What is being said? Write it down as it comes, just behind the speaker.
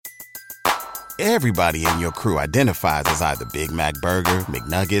Everybody in your crew identifies as either Big Mac Burger,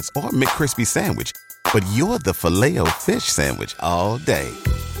 McNuggets, or McCrispy Sandwich. But you're the Filet-O-Fish Sandwich all day.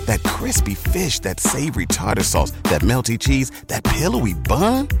 That crispy fish, that savory tartar sauce, that melty cheese, that pillowy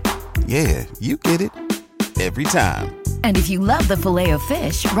bun. Yeah, you get it. Every time. And if you love the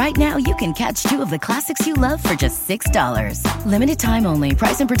Filet-O-Fish, right now you can catch two of the classics you love for just $6. Limited time only.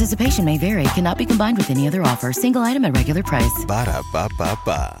 Price and participation may vary. Cannot be combined with any other offer. Single item at regular price.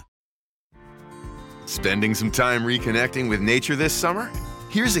 Ba-da-ba-ba-ba. Spending some time reconnecting with nature this summer?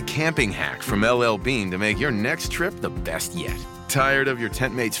 Here's a camping hack from LL Bean to make your next trip the best yet. Tired of your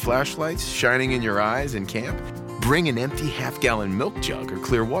tent mate's flashlights shining in your eyes in camp? Bring an empty half-gallon milk jug or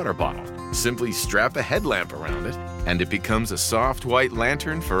clear water bottle. Simply strap a headlamp around it, and it becomes a soft white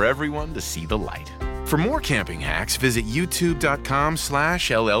lantern for everyone to see the light. For more camping hacks, visit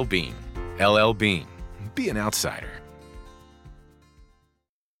youtube.com/LLbean. LL Bean. Be an outsider.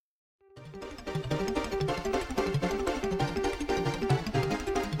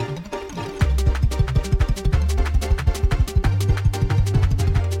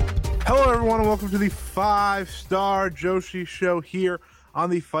 Hello, everyone, and welcome to the 5-Star Joshi Show here on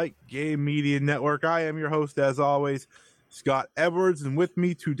the Fight Game Media Network. I am your host, as always, Scott Edwards, and with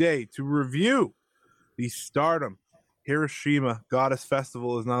me today to review the STARDOM Hiroshima Goddess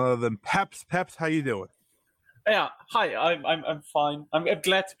Festival is none other than Peps. Peps, how you doing? Yeah, hi. I'm fine. I'm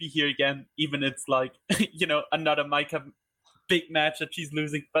glad to be here again, even it's like another Micah big match that she's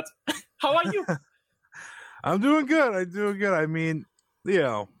losing. But how are you? I'm doing good. I mean,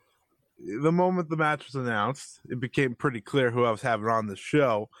 the moment the match was announced, it became pretty clear who I was having on the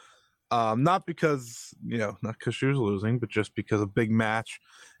show. Not because she was losing, but just because a big match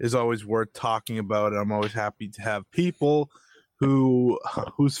is always worth talking about. And I'm always happy to have people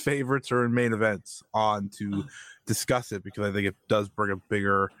whose favorites are in main events on to discuss it, because I think it does bring a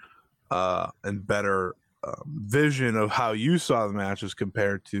bigger and better vision of how you saw the matches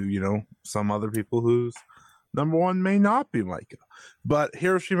compared to, some other people whose number one may not be Micah. But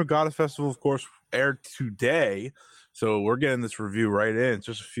Hiroshima Goddess Festival, of course, aired today. So we're getting this review right in. It's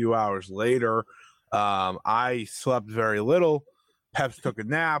just a few hours later. I slept very little. Peps took a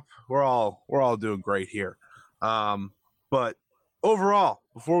nap. We're all doing great here. But overall,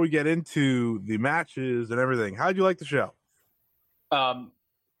 before we get into the matches and everything, how'd you like the show? I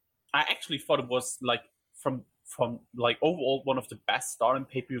actually thought it was like from like overall one of the best Stardom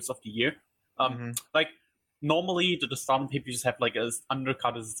pay-per-views of the year. Like normally the Stardom pay-per-views have like an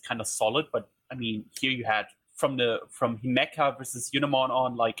undercard is kind of solid, but I mean here you had from Himeka versus Unamon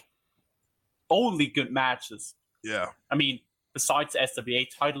on like only good matches. Yeah. I mean besides the SWA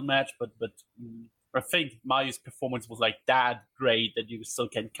title match, but I think Mayu's performance was like that great that you still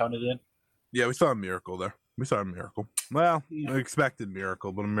can count it in. Yeah, we saw a miracle there. Well, I expected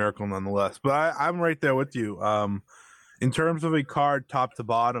miracle, but a miracle nonetheless. But I'm right there with you. In terms of a card top to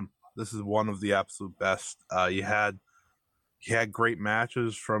bottom, this is one of the absolute best. You had great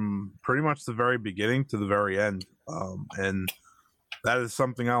matches from pretty much the very beginning to the very end. And that is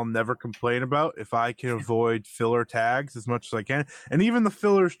something I'll never complain about if I can avoid filler tags as much as I can. And even the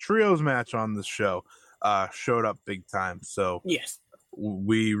fillers trios match on this show showed up big time. So yes,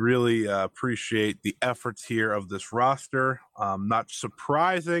 we really appreciate the efforts here of this roster. Not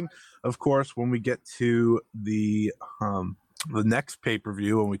surprising, of course, when we get to the next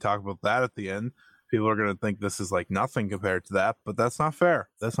pay-per-view, when we talk about that at the end, people are going to think this is like nothing compared to that, but that's not fair.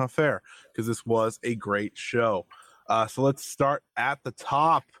 Because this was a great show. So let's start at the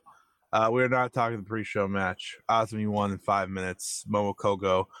top. We're not talking the pre-show match. Azumi won in 5 minutes.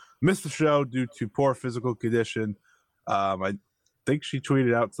 Momokogo missed the show due to poor physical condition. I think she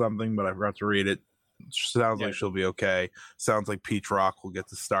tweeted out something, but I forgot to read it. Sounds like she'll be okay. Sounds like Peach Rock will get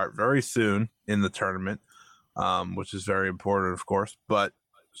to start very soon in the tournament, which is very important, of course. But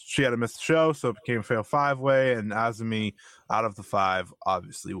she had to miss the show, so it became a fail 5-way, and Azumi, out of the 5,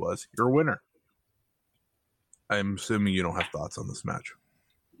 obviously was your winner. I'm assuming you don't have thoughts on this match.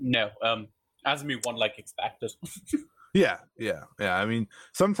 No, Azumi won like expected. Yeah. I mean,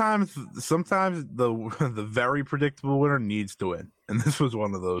 sometimes the very predictable winner needs to win, and this was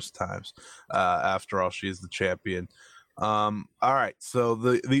one of those times. After all, she is the champion. All right, so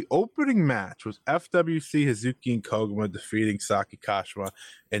the opening match was FWC Hazuki and Koguma defeating Saki Kashima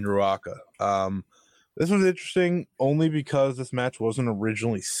and Ruaka. This was interesting only because this match wasn't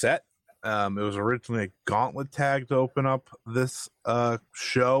originally set. It was originally a gauntlet tag to open up this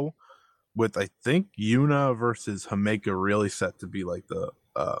show, with I think Yuna versus Himeka really set to be like the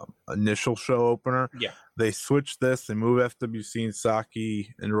initial show opener. Yeah, they switched this. They moved FWC and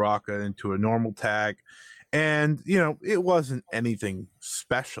Saki and Ruaka into a normal tag. And, it wasn't anything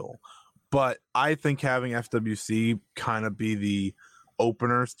special, But I think having FWC kind of be the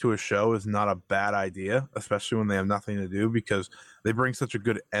openers to a show is not a bad idea, especially when they have nothing to do, because they bring such a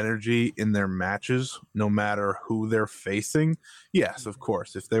good energy in their matches, no matter who they're facing. Yes, of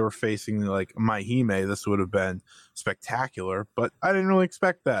course, if they were facing like Maihime, this would have been spectacular, but I didn't really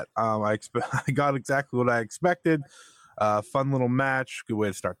expect that. I got exactly what I expected. Fun little match, good way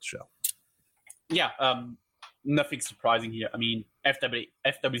to start the show. Yeah, nothing surprising here. I mean,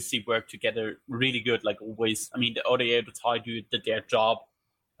 FWC worked together really good, like always. I mean, the ODA the Thai did their job.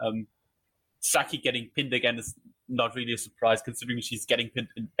 Saki getting pinned again is not really a surprise, considering she's getting pinned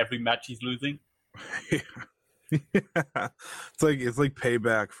in every match she's losing. Yeah. It's like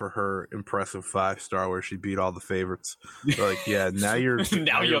payback for her impressive 5-star where she beat all the favorites. Like, yeah, now you're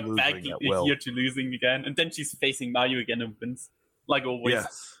now you're back here to losing again, and then she's facing Mayu again and wins, like always.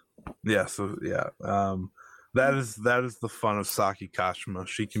 Yes. So yeah. That is the fun of Saki Kashima.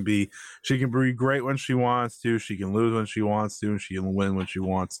 She can be great when she wants to. She can lose when she wants to, and she can win when she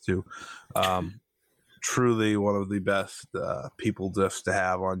wants to. Truly one of the best people just to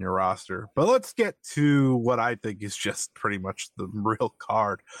have on your roster. But let's get to what I think is just pretty much the real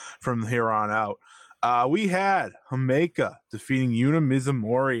card from here on out. We had Himeka defeating Yuna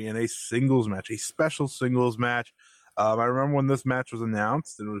Mizumori in a singles match, a special singles match. I remember when this match was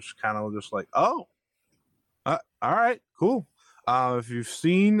announced, it was kind of just like, oh, all right, cool. If you've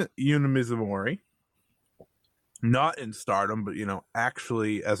seen Yuna Mizumori, not in Stardom, but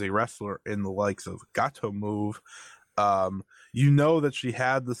actually as a wrestler in the likes of Gato Move, you know that she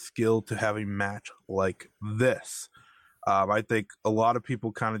had the skill to have a match like this. I think a lot of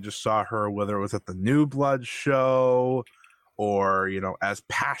people kind of just saw her, whether it was at the New Blood show or as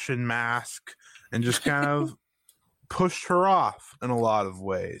Passion Mask, and just kind of pushed her off in a lot of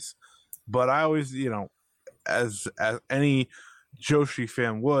ways. But I always, as any Joshi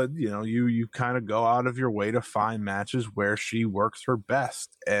fan would, you kind of go out of your way to find matches where she works her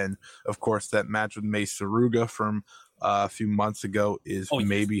best. And of course, that match with Mei Suruga from a few months ago is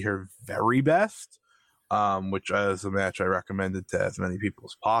maybe her very best, which is a match I recommended to as many people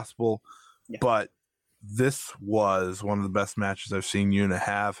as possible. Yeah. But this was one of the best matches I've seen Yuna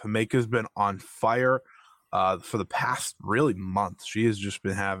have. Himeka's been on fire for the past really month. She has just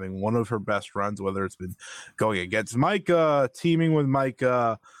been having one of her best runs, whether it's been going against Micah, teaming with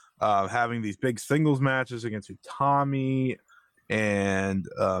Micah, having these big singles matches against Utami, and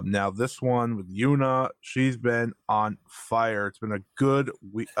now this one with Yuna. She's been on fire. It's been a good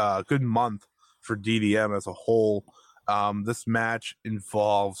month for DDM as a whole. This match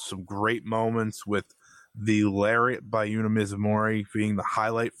involves some great moments, with the lariat by Yuna Mizumori being the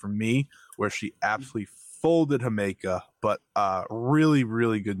highlight for me, where she absolutely folded Himeka, but really,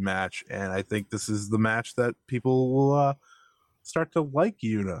 really good match. And I think this is the match that people will start to like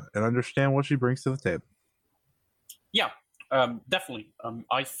Yuna and understand what she brings to the table. Yeah, definitely.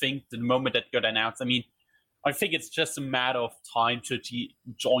 I think the moment that got announced, I think it's just a matter of time till she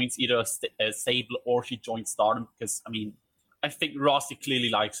joins either Sable or she joins Stardom, because, I think Rossi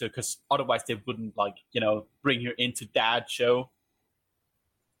clearly likes her, because otherwise they wouldn't, bring her into that show.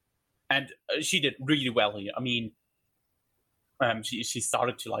 And she did really well here. She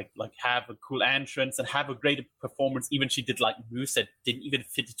started to have a cool entrance and have a great performance. Even she did moves that didn't even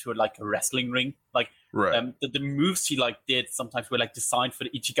fit into a wrestling ring. Right. The moves she did sometimes were designed for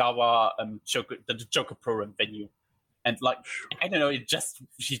the Ichigawa the Joker Pro venue, and I don't know,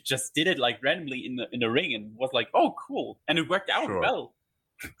 she just did it randomly in the ring and was oh cool, and it worked out well.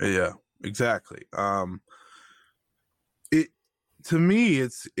 Yeah, exactly. To me,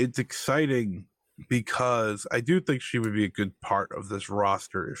 it's exciting, because I do think she would be a good part of this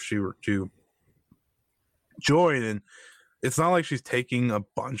roster if she were to join. And it's not like she's taking a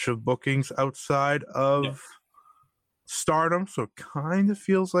bunch of bookings outside of Stardom, so it kind of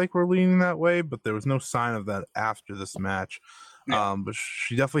feels like we're leaning that way, but there was no sign of that after this match. But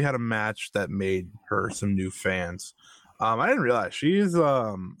she definitely had a match that made her some new fans. I didn't realize she's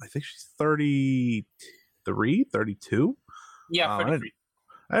I think she's 33, 32. Yeah, 33.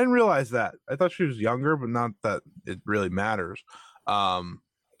 I didn't realize that. I thought she was younger, but not that it really matters. I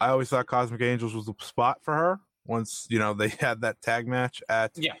always thought Cosmic Angels was the spot for her once, they had that tag match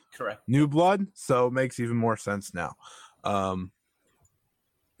at correct. New Blood, so it makes even more sense now.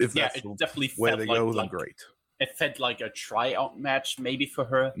 If that's it definitely the way they go, then great. It felt like a tryout match maybe for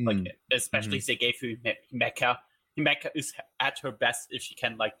her, especially if they gave her Himeka. Himeka is at her best if she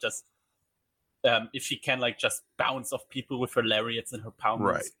can just bounce off people with her lariats and her power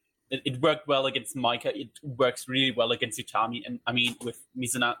moves. Right. It worked well against Micah. It works really well against Utami. And with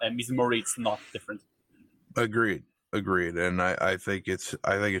Mizumori, it's not different. Agreed. Agreed. And I think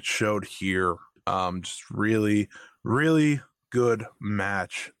it showed here. Just really, really good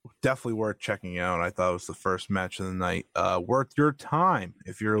match. Definitely worth checking out. I thought it was the first match of the night. Worth your time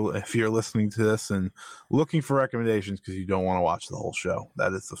if you're listening to this and looking for recommendations because you don't want to watch the whole show.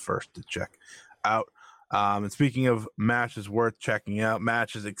 That is the first to check out. And speaking of matches worth checking out,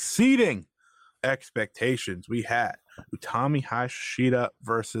 matches exceeding expectations, we had Utami Hayashida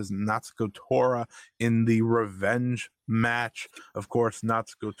versus Natsuko Tora in the revenge match. Of course,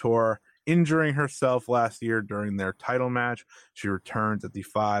 Natsuko Tora injuring herself last year during their title match. She returns at the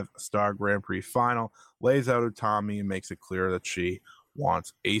 5-star Grand Prix final, lays out Utami, and makes it clear that she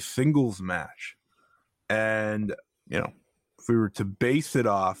wants a singles match. And, if we were to base it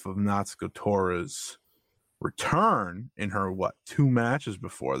off of Natsuko Tora's return in her 2 matches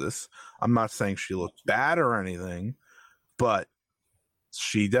before this, I'm not saying she looked bad or anything, but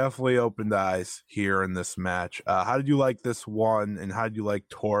she definitely opened eyes here in this match. How did you like this one, and how did you like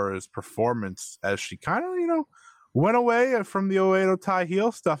Tora's performance as she kind of went away from the Oedo Tai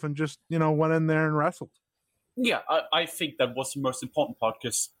heel stuff and just went in there and wrestled? Yeah, I think that was the most important part,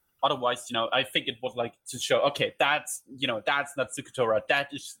 because otherwise, I think it was like to show, okay, that's Natsuko Tora, that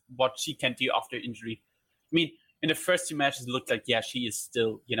is what she can do after injury. I mean, in the first 2 matches, it looked like, yeah, she is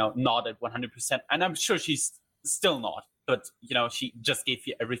still, not at 100%. And I'm sure she's still not. But, she just gave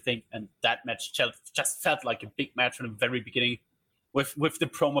you everything. And that match just felt like a big match from the very beginning with the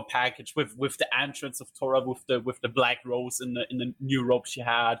promo package, with the entrance of Tora, with the black rose in the new robe she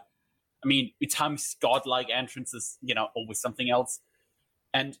had. I mean, Utami's godlike entrance is, always something else.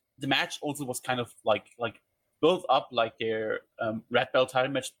 And the match also was kind of like build up like their red belt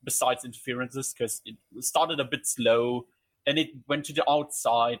title match besides interferences, because it started a bit slow, then it went to the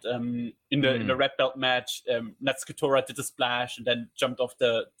outside. In the red belt match, Natsuko Tora did a splash and then jumped off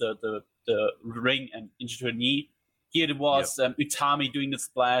the ring and into her knee. Here it was Utami doing the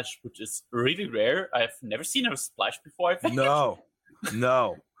splash, which is really rare. I've never seen her splash before, I think. No.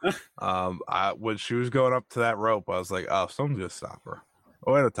 When she was going up to that rope, I was like, oh, someone's going to stop her.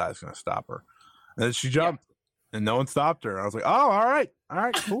 Oedo Tai's going to stop her. And then she jumped. And no one stopped her. I was like, oh, all right,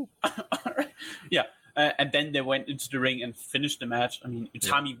 cool. All right. Yeah, and then they went into the ring and finished the match. I mean,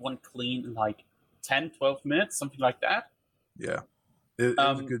 Utami won clean in like 10, 12 minutes, something like that. Yeah, it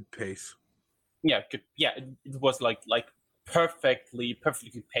was a good pace. Yeah, good. Yeah, it was like perfectly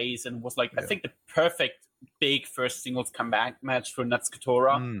paced, and was like I think the perfect big first singles comeback match for Natsuko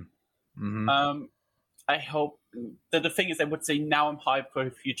Tora. Mm-hmm. I hope that the thing is, I would say now I'm hyped for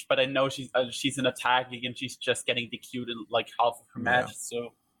her future, but I know she's in a tag league and she's just getting DQ'd in like half of her match.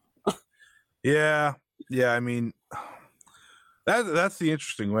 So, yeah. I mean, that's the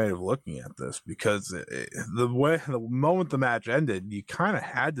interesting way of looking at this, because the moment the match ended, you kind of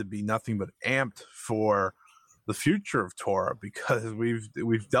had to be nothing but amped for the future of Tora, because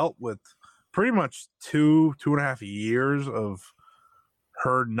we've dealt with pretty much 2.5 years of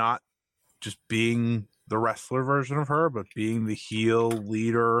her not just being the wrestler version of her, but being the heel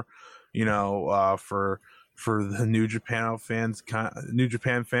leader, for the New Japan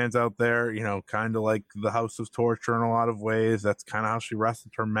fans out there, kind of like the House of Torture in a lot of ways. That's kind of how she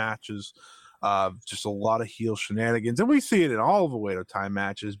wrestled her matches. Just a lot of heel shenanigans, and we see it in all of the Oedo Tai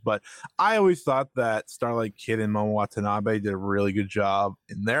matches. But I always thought that Starlight Kid and Momo Watanabe did a really good job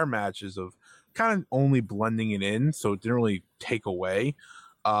in their matches of kind of only blending it in, so it didn't really take away,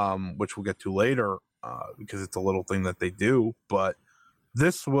 which we'll get to later. Because it's a little thing that they do, but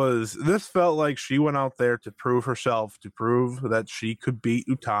this felt like she went out there to prove herself, to prove that she could beat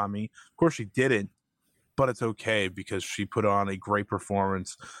Utami. Of course she didn't, but it's okay because she put on a great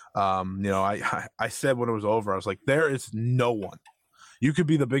performance. I said when it was over, I was like, there is no one. You could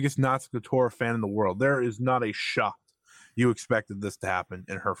be the biggest Natsuko Tora fan in the world. There is not a shot you expected this to happen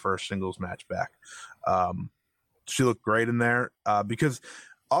in her first singles match back. She looked great in there because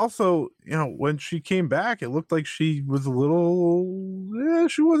also, when she came back, it looked like she was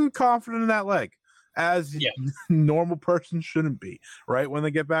she wasn't confident in that leg, as normal person shouldn't be, right? When they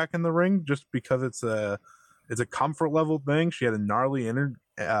get back in the ring, just because it's a comfort level thing. She had a gnarly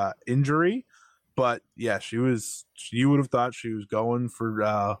injury, but yeah, you would have thought she was going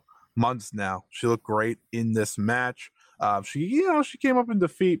for months now. She looked great in this match. She came up in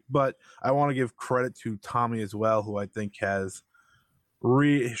defeat, but I want to give credit to Tommy as well, who I think has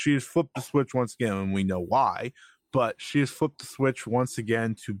she has flipped the switch once again, and we know why, but she has flipped the switch once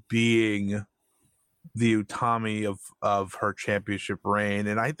again to being the Utami of her championship reign.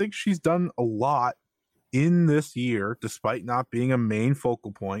 And I think she's done a lot in this year, despite not being a main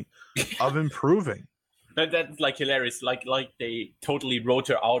focal point, of improving. That's like hilarious. Like they totally wrote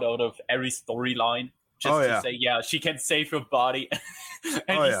her out of every storyline. just to say, yeah, she can save her body,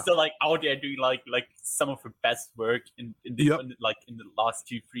 and she's still like out there doing like some of her best work in the last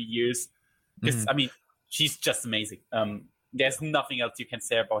 2-3 years. Because I mean, she's just amazing. There's nothing else you can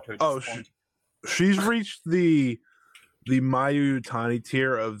say about her at this point. She's reached the Mayu Utani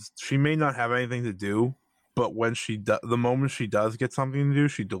tier of, she may not have anything to do, but when the moment she does get something to do,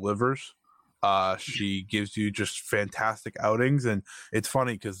 she delivers. She gives you just fantastic outings, and it's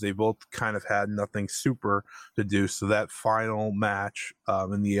funny because they both kind of had nothing super to do. So that final match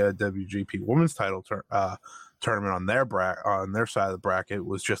in the WGP Women's Title tournament on their side of the bracket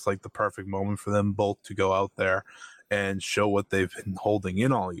was just like the perfect moment for them both to go out there and show what they've been holding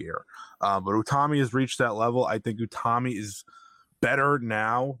in all year. But Utami has reached that level. I think Utami is better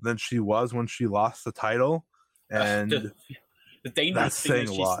now than she was when she lost the title, and the dangerous thing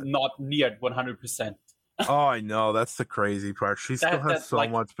is she's not near 100%. Oh, I know. That's the crazy part. She still has so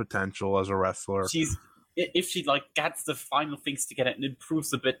much potential as a wrestler. If she like gets the final things together and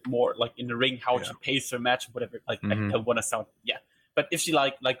improves a bit more, like in the ring, how she pays her match, whatever. Like I don't want to sound but if she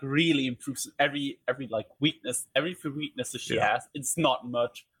like really improves every like weakness, every few weaknesses she has, it's not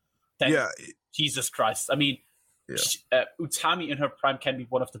much. Then Jesus Christ. I mean, Utami in her prime can be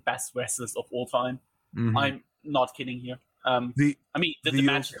one of the best wrestlers of all time. I'm not kidding here. The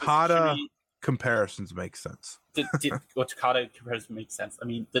matches Okada comparisons make sense. The Okada comparison makes sense. I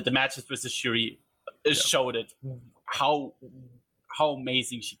mean, the matches versus Shuri showed it how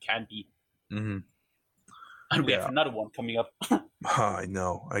amazing she can be. And we have another one coming up. I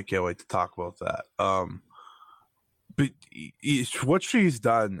know. I can't wait to talk about that. But what she's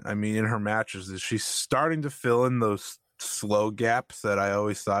done, I mean, in her matches, is she's starting to fill in those slow gaps that I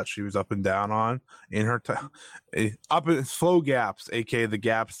always thought she was up and down on in her slow gaps, aka the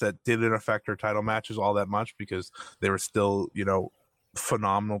gaps that didn't affect her title matches all that much because they were still,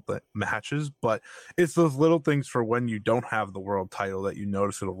 phenomenal matches. But it's those little things for when you don't have the world title that you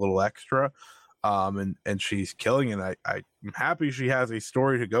notice it a little extra. And she's killing it. I'm happy she has a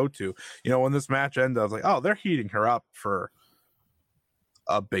story to go to. When this match ended, I was like, oh, they're heating her up for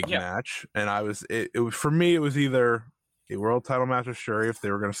a big match. And it was for me, it was either a world title match with Shuri if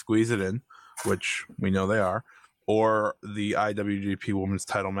they were going to squeeze it in, which we know they are, or the IWGP Women's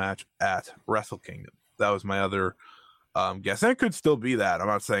Title match at Wrestle Kingdom. That was my other guess. And it could still be that. I'm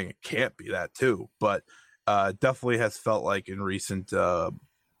not saying it can't be that too, but definitely has felt like in recent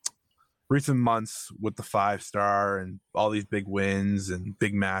months with the 5-star and all these big wins and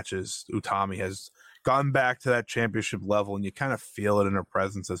big matches, Utami has gone back to that championship level, and you kind of feel it in her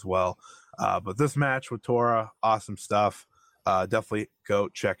presence as well. But this match with Tora, awesome stuff. Definitely go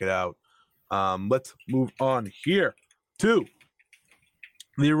check it out. Let's move on here to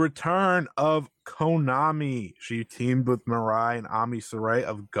the return of Konami. She teamed with Mirai and Ami Sarai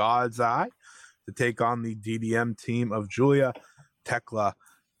of God's Eye to take on the DDM team of Julia, Tekla,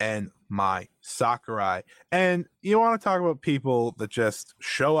 and Mai Sakurai. And you want to talk about people that just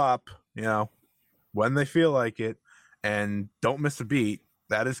show up, when they feel like it and don't miss a beat.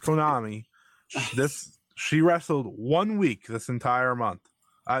 That is Konami. She wrestled 1 week this entire month.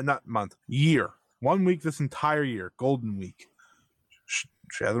 Year. 1 week this entire year. Golden Week.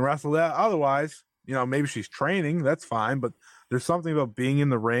 She hasn't wrestled that otherwise. Maybe she's training. That's fine. But there's something about being in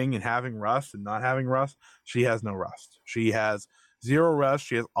the ring and having rust and not having rust. She has no rust. She has zero rust.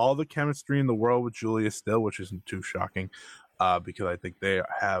 She has all the chemistry in the world with Julia still, which isn't too shocking because I think they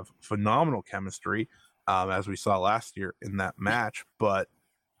have phenomenal chemistry, as we saw last year in that match. But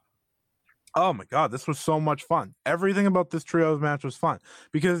oh my God, this was so much fun. Everything about this trios match was fun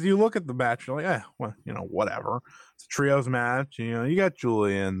because you look at the match, you're like, whatever. It's a trios match. You got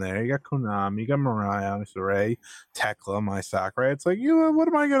Julia in there, you got Konami, you got Mariah, Sarai, Tekla, Mai Sakurai. It's like, what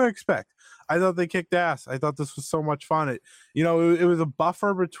am I going to expect? I thought they kicked ass. I thought this was so much fun. It was a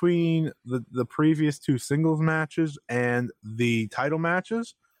buffer between the previous two singles matches and the title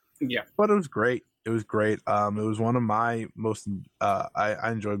matches. Yeah, but it was great. It was great. It was one of my most. I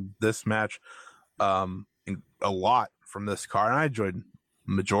enjoyed this match a lot from this card, and I enjoyed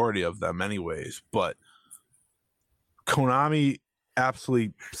majority of them anyways. But Konami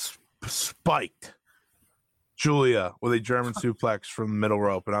absolutely spiked Julia with a German suplex from the middle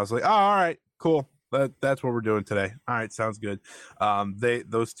rope, and I was like, "Oh, all right, cool. That's what we're doing today. All right, sounds good."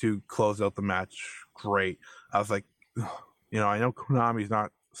 Those two closed out the match great. I was like, I know Konami's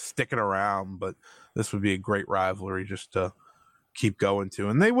not sticking around, but this would be a great rivalry just to keep going to,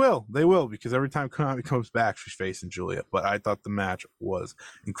 and they will because every time Konami comes back, she's facing Julia. But I thought the match was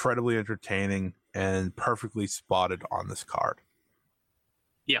incredibly entertaining and perfectly spotted on this card.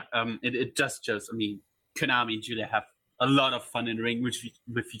 Yeah, it just shows. I mean, Konami and Julia have a lot of fun in the ring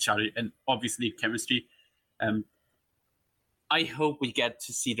with each other, and obviously chemistry. I hope we get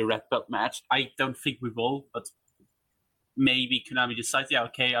to see the red belt match. I don't think we will, but maybe Konami decides, yeah,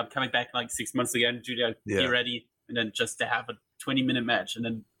 okay, I'm coming back like 6 months again. Julia, be ready, and then just to have a 20-minute match, and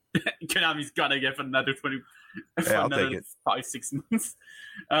then Konami's gonna get for another 20, for another 5-6 months.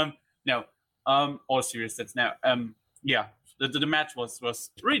 No, all seriousness now. Yeah, the match was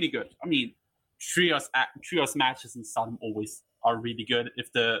really good. I mean, trios matches in Stardom always are really good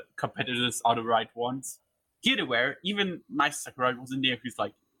if the competitors are the right ones. Here they were. Even Mai Sakurai was in there, who's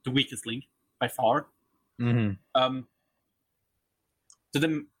like the weakest link by far. Mm-hmm.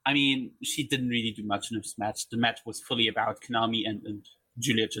 I mean, she didn't really do much in this match. The match was fully about Konami and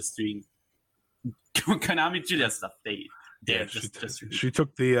Julia just doing Konami Julia stuff. She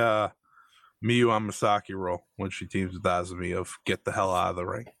took the Miyu Amasaki role when she teams with Azumi of get the hell out of the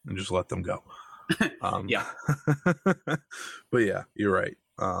ring and just let them go. Yeah. But yeah, you're right.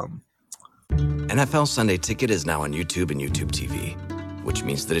 NFL Sunday Ticket is now on YouTube and YouTube TV, which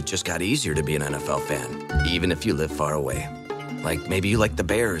means that it just got easier to be an NFL fan, even if you live far away. Like maybe you like the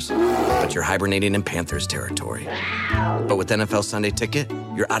Bears, but you're hibernating in Panthers territory. But with NFL Sunday Ticket,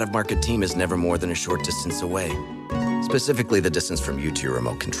 your out-of-market team is never more than a short distance away. Specifically, the distance from you to your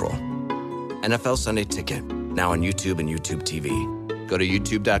remote control. NFL Sunday Ticket, now on YouTube and YouTube TV. Go to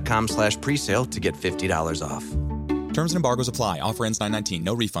youtube.com/presale to get $50 off. Terms and embargoes apply. Offer ends 9/19.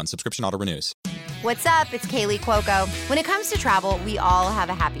 No refund. Subscription auto renews. What's up? It's Kaylee Cuoco. When it comes to travel, we all have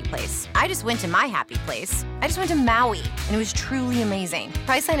a happy place. I just went to my happy place. I just went to Maui, and it was truly amazing.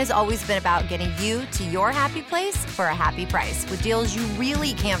 Priceline has always been about getting you to your happy place for a happy price with deals you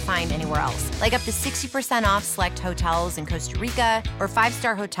really can't find anywhere else. Like up to 60% off select hotels in Costa Rica or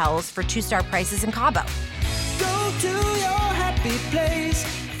 5-star hotels for 2-star prices in Cabo. Go to your happy place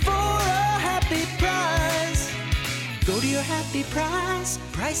for a happy price. Go to your happy price,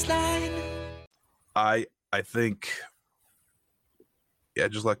 Priceline. I think, yeah,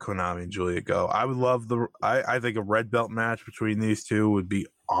 just let Konami and Julia go. I would love I think a red belt match between these two would be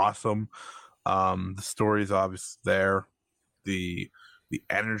awesome. The story's obviously there, the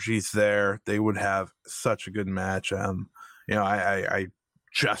energy's there. They would have such a good match. I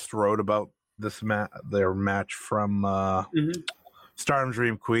just wrote about this their match from Stardom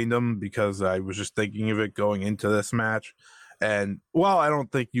Dream Queendom because I was just thinking of it going into this match. And while I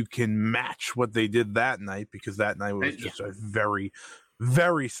don't think you can match what they did that night because that night was just a very,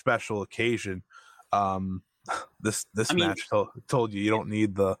 very special occasion. This match told you don't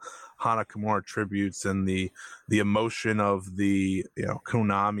need the Hana Kimura tributes and the emotion of the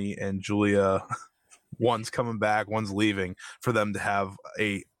Konami and Julia. One's coming back, one's leaving for them to have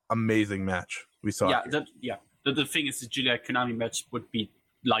a amazing match. We saw. The thing is, the Julia Konami match would be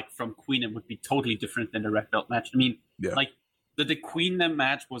like from Queendom would be totally different than the red belt match. I mean, like. The Queendom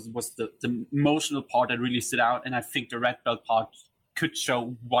match was the emotional part that really stood out, and I think the red belt part could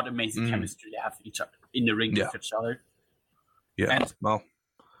show what amazing chemistry they have for each other in the ring with each other. Yeah, and, well,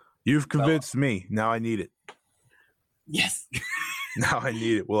 you've convinced me. Now I need it. Yes. Now I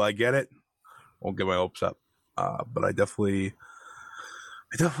need it. Will I get it? Won't get my hopes up. But I definitely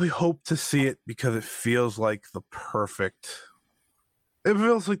hope to see it because it feels like the perfect. It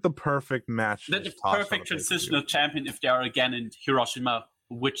feels like the perfect match. The perfect transitional champion if they are again in Hiroshima,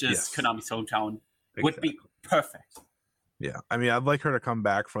 which is Konami's hometown, would be perfect. Yeah, I mean, I'd like her to come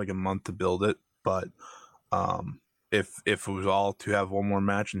back for like a month to build it, but if it was all to have one more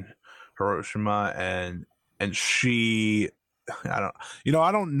match in Hiroshima and she, I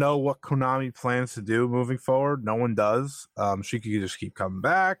don't know what Konami plans to do moving forward. No one does. She could just keep coming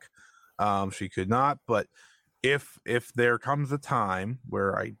back. She could not, but. If there comes a time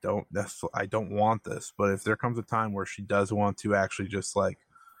where I don't want this, but if there comes a time where she does want to actually just like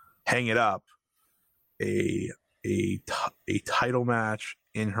hang it up, a title match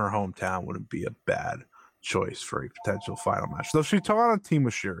in her hometown wouldn't be a bad choice for a potential final match. Though she's on a team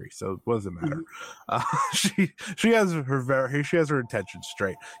with Shuri, so it doesn't matter. She has her intentions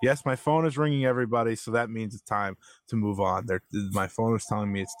straight. Yes, my phone is ringing, everybody, so that means it's time to move on. My phone is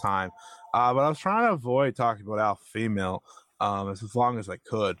telling me it's time. But I was trying to avoid talking about alpha female as long as I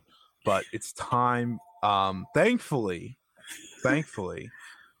could, but it's time. Thankfully,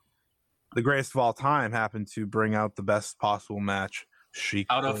 the greatest of all time happened to bring out the best possible match she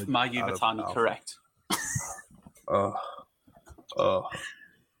out could. Of Mayu Iwatani, correct.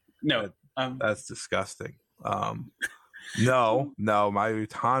 No, that's disgusting. No, Mayu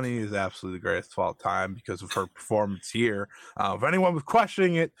Iwatani is absolutely the greatest of all time because of her performance here. If anyone was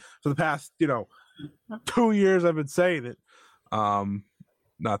questioning it for the past, 2 years, I've been saying it.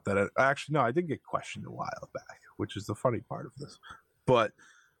 Not that I did get questioned a while back. which is the funny part of this. But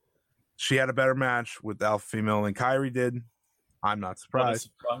she had a better match with Alpha Female than Kairi did. I'm not surprised.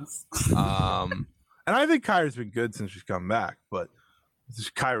 And I think Kairi's been good since she's come back, but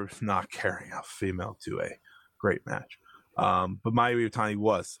Kairi's not carrying Alpha Female to a great match. But Mayu Iwatani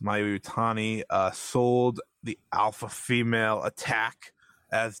was. Mayu Iwatani sold the Alpha Female attack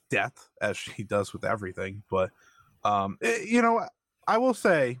as death, as she does with everything. But, I will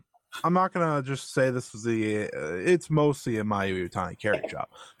say, I'm not going to just say this was it's mostly a Mayu Iwatani character job.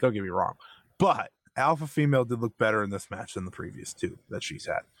 Don't get me wrong. But Alpha Female did look better in this match than the previous two that she's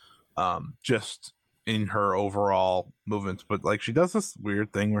had. Just in her overall movements. But, like, she does this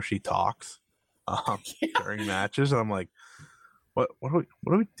weird thing where she talks during matches. And I'm like, what are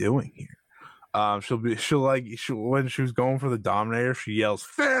we doing here? When she was going for the Dominator, she yells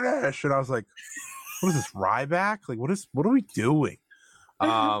finish, and I was like, what is this, Ryback? Like, what are we doing?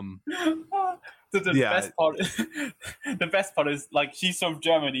 The best part is, like, she's from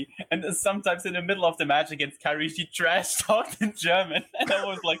Germany, and sometimes in the middle of the match against Kairi, she trash talked in German, and I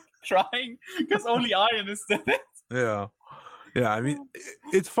was like crying because only I understood it. Yeah, I mean,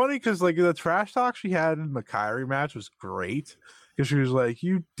 it's funny because, like, the trash talk she had in the Kairi match was great, because she was like,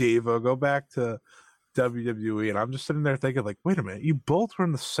 you diva, go back to WWE. And I'm just sitting there thinking, like, wait a minute, you both were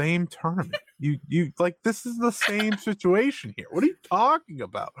in the same tournament. You like, this is the same situation here. What are you talking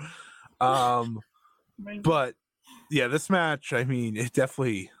about? But yeah, this match, I mean, it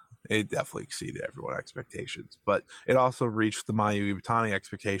definitely exceeded everyone's expectations, but it also reached the Mayu Iwatani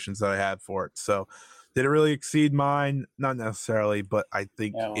expectations that I had for it. So did it really exceed mine? Not necessarily, but I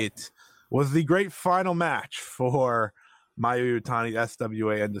think it was the great final match for Mayu Iwatani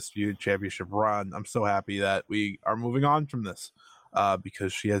SWA Undisputed Championship run. I'm so happy that we are moving on from this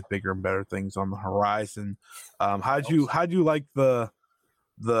because she has bigger and better things on the horizon. How'd you like the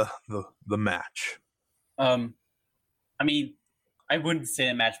match? I mean, I wouldn't say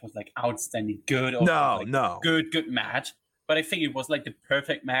the match was like outstanding good or good match, but I think it was like the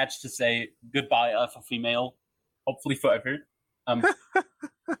perfect match to say goodbye Alpha Female, hopefully forever.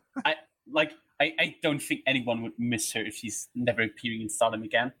 I don't think anyone would miss her if she's never appearing in Stardom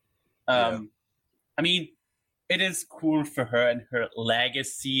again. I mean, it is cool for her and her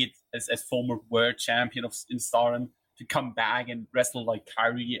legacy as former world champion in Stardom to come back and wrestle like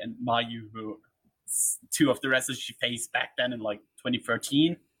Kairi and Mayu, who two of the wrestlers she faced back then in like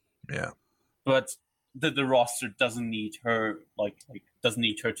 2013. Yeah, but the roster doesn't need her doesn't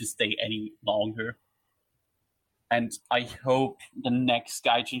need her to stay any longer. And I hope the next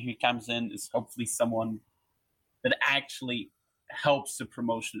Gaijin who comes in is hopefully someone that actually helps the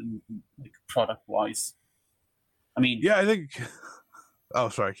promotion, like, product-wise. I mean... Yeah, I think... Oh,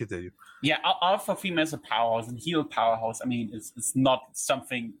 sorry, continue. Yeah, Alpha Female is a powerhouse, and heel powerhouse, I mean, it's not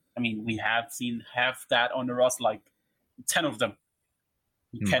something... I mean, we have that on the roster, like 10 of them.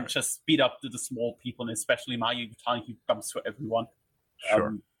 You can't just speed up to the small people, and especially Mayu Iwatani, who comes for everyone.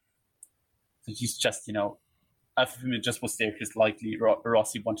 Sure. So he's just, Alpha Female just was there because likely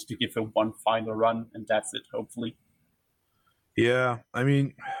Rossi wanted to give her one final run, and that's it, hopefully. Yeah, I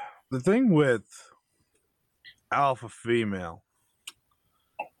mean, the thing with Alpha Female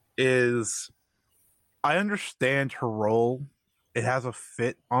is I understand her role. It has a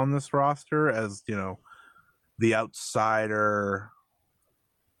fit on this roster as, the outsider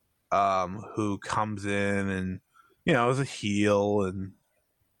who comes in and, is a heel and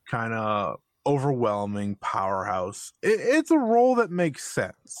kind of overwhelming powerhouse. It's a role that makes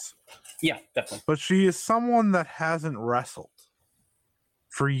sense. Yeah, definitely. But she is someone that hasn't wrestled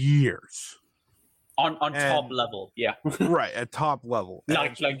for years. On top level, yeah. Right, at top level.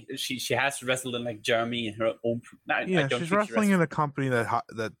 Like she has wrestled in like Germany in her own. She's wrestling in a company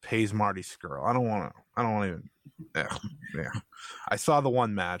that pays Marty Scurll. I don't want to even. Yeah. I saw the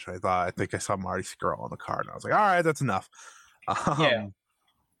one match. I think I saw Marty Scurll on the card, and I was like, all right, that's enough.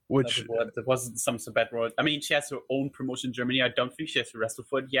 Which there wasn't some bad road. I mean, she has her own promotion in Germany. I don't think she has to wrestle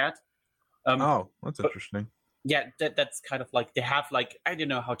for it yet. That's interesting. Yeah, that's kind of like they have like I don't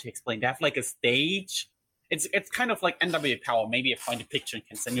know how to explain. They have like a stage. It's kind of like NWA Power. Maybe I find a picture and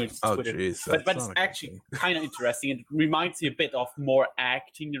can send you to Twitter. Geez, but it's actually kind of interesting. It reminds you a bit of more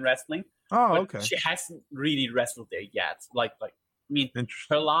acting than wrestling. Oh, okay. She hasn't really wrestled there yet. Like I mean,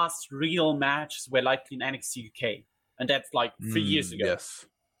 her last real matches were likely in NXT UK, and that's like 3 years ago.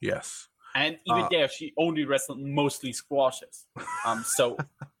 Yes. And even there, she only wrestled mostly squashes. So.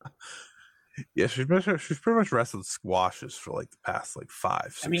 Yeah, she's pretty much wrestled squashes for like the past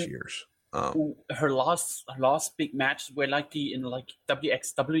 5-6 years. Her last big matches were likely in like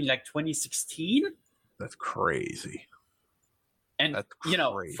WXW in like 2016. That's crazy. And That's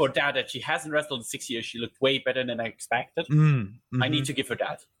crazy. for that she hasn't wrestled in 6 years, she looked way better than I expected. I need to give her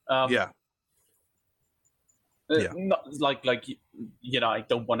that. Not, I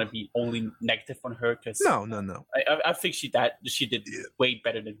don't want to be only negative on her because no. I think she did way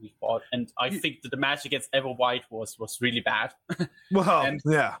better than we thought, and I think that the match against Ever White was really bad. Well, and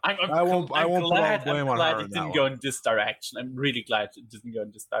I won't put all the blame on her. I'm glad it didn't go in this direction. I'm really glad it didn't go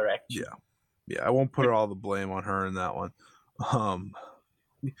in this direction. Yeah, I won't put all the blame on her in that one.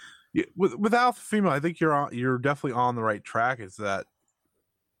 With Alpha Female, I think you're definitely on the right track. Is that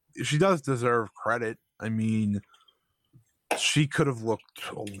she does deserve credit. I mean, she could have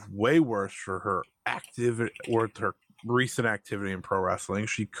looked way worse for her her recent activity in pro wrestling.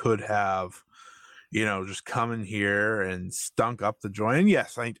 She could have, just come in here and stunk up the joint. And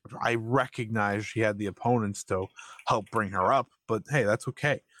yes, I recognize she had the opponents to help bring her up, but hey, that's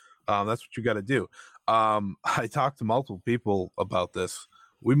okay. That's what you got to do. I talked to multiple people about this.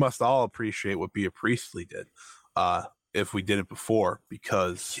 We must all appreciate what Bea Priestley did. If we did it before,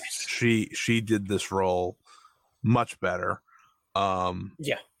 because she did this role much better. And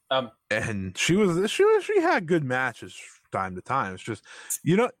she had good matches time to time. It's just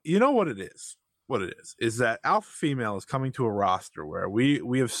you know what it is. What it is that Alpha Female is coming to a roster where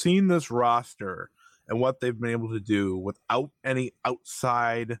we have seen this roster and what they've been able to do without any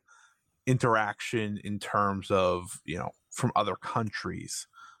outside interaction in terms of from other countries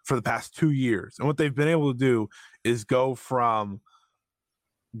for the past 2 years. And what they've been able to do is go from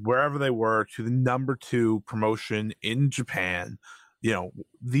wherever they were to the number 2 promotion in Japan,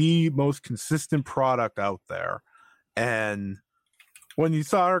 the most consistent product out there. And when you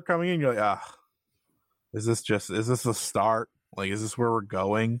saw her coming in, you're like, is this a start? Like, is this where we're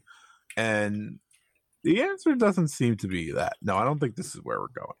going? And the answer doesn't seem to be that. No, I don't think this is where we're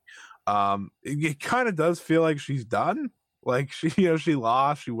going. It kind of does feel like she's done. Like she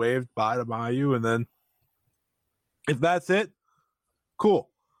lost, she waved bye to Mayu, and then if that's it,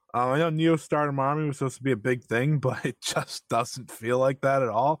 cool. I know Neo Stardom Army was supposed to be a big thing, but it just doesn't feel like that at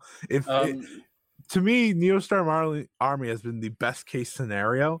all. To me, Neo Stardom Army has been the best case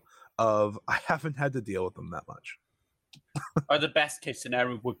scenario of I haven't had to deal with them that much. Or the best case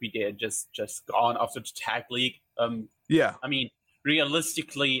scenario would be they're just gone after the tag league. I mean,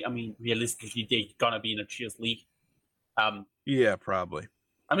 realistically, they're gonna be in a Cheers league. Yeah, probably.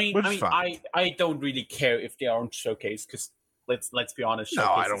 I don't really care if they are on Showcase because let's be honest,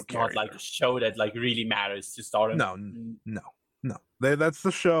 Showcase is not like a show that like really matters to Stardom. No. That's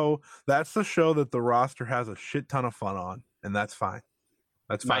the show. That's the show that the roster has a shit ton of fun on, and that's fine.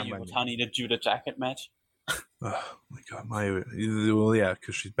 That's fine. Mayu Iwatani, the judo jacket match. Oh my god, Mayu. Well, yeah,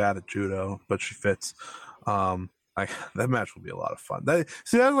 because she's bad at judo, but she fits. That match will be a lot of fun.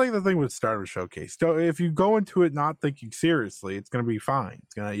 That's like the thing with Stardom Showcase. So if you go into it not thinking seriously, it's going to be fine.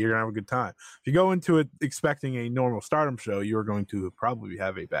 You're going to have a good time. If you go into it expecting a normal Stardom show, you're going to probably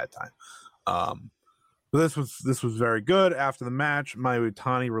have a bad time. But this was very good. After the match, Mayu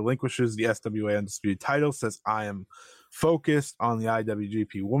Iwatani relinquishes the SWA Undisputed title, says, I am focused on the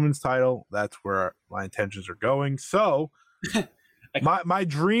IWGP Women's title. That's where my intentions are going. So my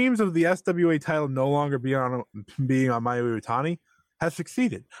dreams of the SWA title no longer being on Mayu Iwatani has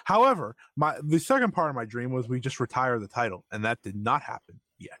succeeded. However, the second part of my dream was we just retire the title, and that did not happen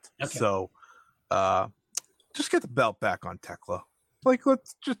yet. Okay. So just get the belt back on Tekla. Like,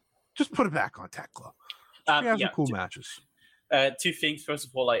 let's just put it back on Tekla. We have some cool matches. 2 things. First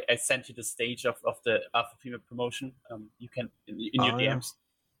of all, I sent you the stage of the Alpha Female promotion. You can in your DMs.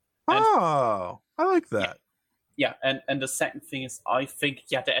 I like that. Yeah, and the second thing is I think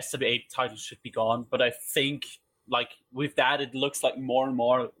the SWA title should be gone, but I think like with that it looks like more and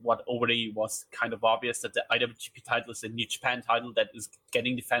more what already was kind of obvious, that the IWGP title is a New Japan title that is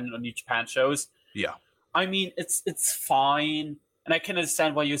getting defended on New Japan shows. Yeah. I mean it's fine. And I can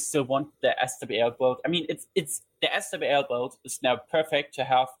understand why you still want the SWL belt. I mean, it's the SWL belt is now perfect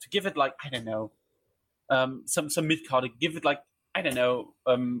to give it like, I don't know, some mid card. Give it like, I don't know,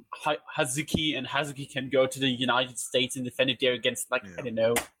 Hazuki, and Hazuki can go to the United States and defend it there against like, I don't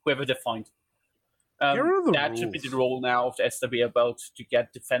know, whoever they find. That rules. Should be the role now of the SWL belt, to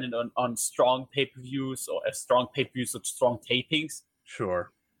get defended on strong pay-per-views or strong pay-per-views or strong tapings.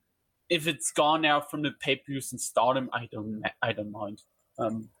 Sure. If it's gone now from the pay-per-views and Stardom, I don't mind.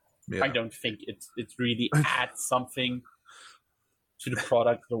 I don't think it really adds something to the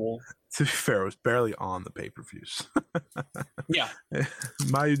product at all. To be fair, it was barely on the pay-per-views. Yeah.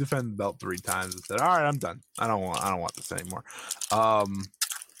 Mayu defended the belt 3 times and said, "All right, I'm done. I don't want this anymore."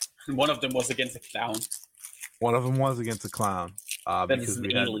 One of them was against a clown. Because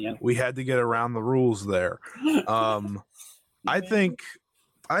we had to get around the rules there. I think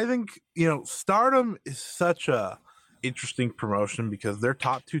Stardom is such a interesting promotion because their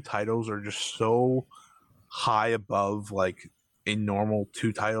top 2 titles are just so high above like a normal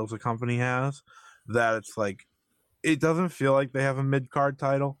 2 titles a company has that it's like it doesn't feel like they have a mid-card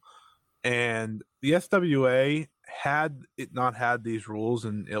title. And the SWA, had it not had these rules,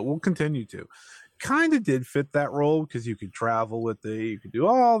 and it will continue to, kind of did fit that role because you could travel with it, you could do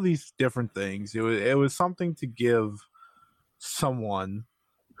all these different things. It was something to give someone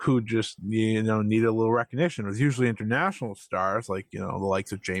who just needed a little recognition. It was usually international stars like the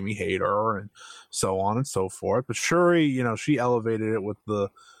likes of Jamie Hayter and so on and so forth. But Shuri, she elevated it with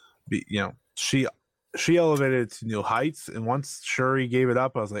she elevated it to new heights. And once Shuri gave it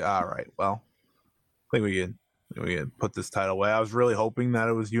up, I was like, all right, well, I think we can put this title away. I was really hoping that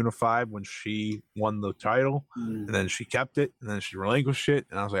it was unified when she won the title, and then she kept it, and then she relinquished it,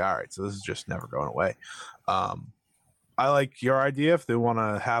 and I was like, all right, so this is just never going away. I like your idea. If they want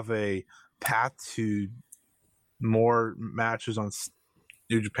to have a path to more matches on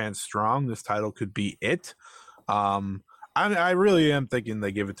New Japan Strong, this title could be it. I really am thinking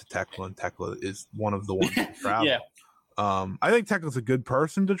they give it to Tekla, and Tekla is one of the ones to travel. Yeah. I think Tekla's a good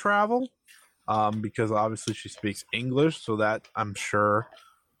person to travel because obviously she speaks English, so that I'm sure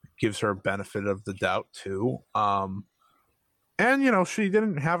gives her a benefit of the doubt too. And she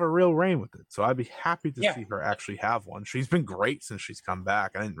didn't have a real reign with it, so I'd be happy to see her actually have one. She's been great since she's come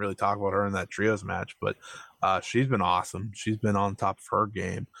back. I didn't really talk about her in that trios match, but she's been awesome. She's been on top of her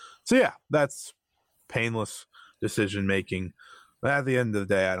game. So yeah, that's painless decision making. But at the end of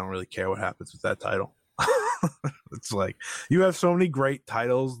the day, I don't really care what happens with that title. It's like you have so many great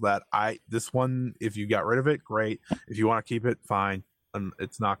titles that this one, if you got rid of it, great. If you want to keep it, fine. And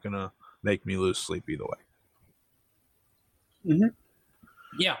it's not gonna make me lose sleep either way.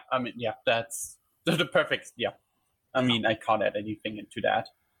 Mm-hmm. Yeah, I mean, yeah, that's the perfect. Yeah, I mean, I can't add anything into that.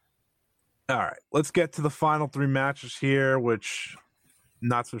 All right, let's get to the final 3 matches here, which,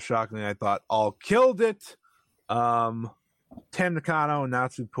 not so shockingly, I thought all killed it. Tam Nakano and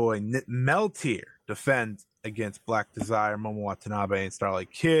Natsupoi Meltier defend against Black Desire, Momo Watanabe, and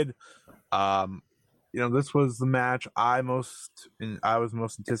Starlight Kid. This was the match I was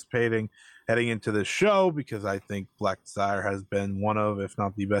most anticipating heading into this show because I think Black Desire has been one of, if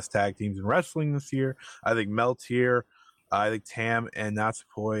not the best tag teams in wrestling this year. I think Meltier, I think Tam and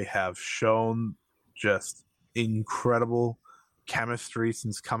Natsupoi have shown just incredible chemistry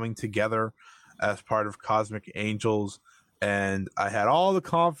since coming together as part of Cosmic Angels. And I had all the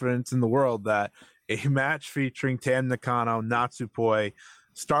confidence in the world that a match featuring Tam Nakano, Natsupoi,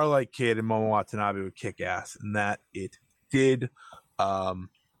 Starlight Kid, and Momo Watanabe would kick ass, and that it did.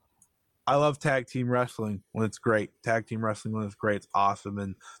 I love tag team wrestling when it's great. Tag team wrestling when it's great, it's awesome,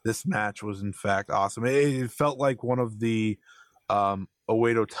 and this match was in fact awesome. It felt like one of the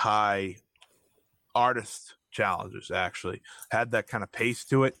Oedo Tai artist challenges. Actually, had that kind of pace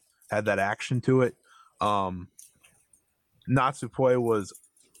to it, had that action to it. Natsupoi was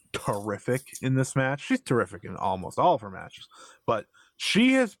terrific in this match. She's terrific in almost all of her matches, but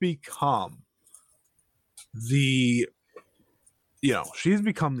she has become the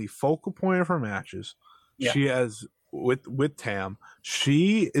focal point of her matches. Yeah. She has with Tam.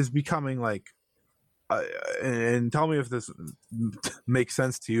 She is becoming like, and tell me if this makes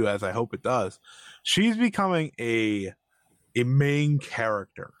sense to you, as I hope it does. She's becoming a main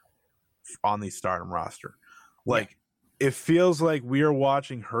character on the Stardom roster. Like, it feels like we are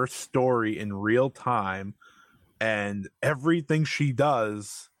watching her story in real time, and everything she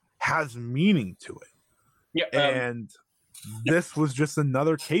does has meaning to it. Yeah, and this was just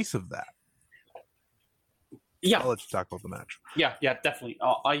another case of that. Yeah, I'll let you talk about the match. Yeah, definitely.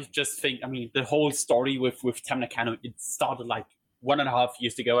 I just think, the whole story with Tam Nakano, it started like 1.5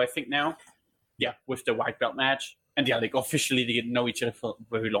 years ago, I think now. Yeah, with the white belt match, and like officially they didn't know each other for a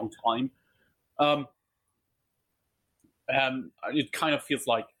very long time. It kind of feels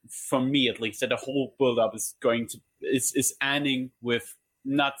like, for me at least, that the whole build-up is ending with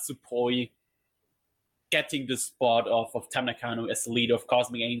Natsupoi getting the spot of Tam Nakano as the leader of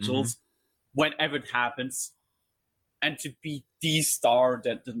Cosmic Angels whenever it happens, and to be the star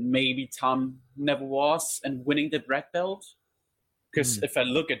that maybe Tam never was, and winning the red belt. Because if I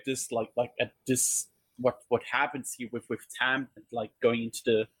look at this, like at this, what happens here with Tam, like going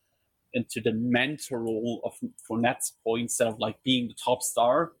into the mentor role for Natsupoi instead of like being the top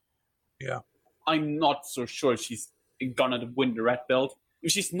star. Yeah, I'm not so sure she's gonna win the red belt.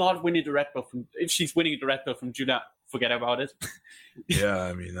 If she's not winning the red belt if she's winning the red belt from Judah, forget about it.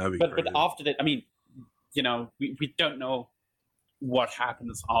 Yeah, that'd be. But after that, we don't know what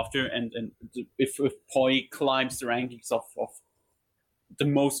happens after, and if Poi climbs the rankings of the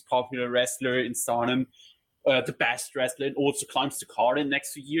most popular wrestler in Stardom, the best wrestler, and also climbs the card in the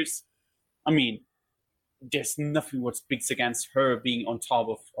next few years, I mean, there's nothing what speaks against her being on top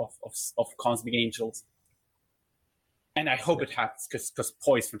of Cosmic Angels. And I hope it happens because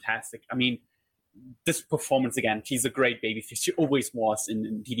Poi is fantastic. I mean, this performance again, she's a great babyface. She always was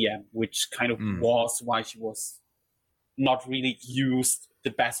in DDM, which kind of was why she was not really used the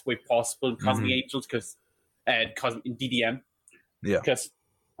best way possible in Cosmic Angels, because in DDM. Yeah. Because,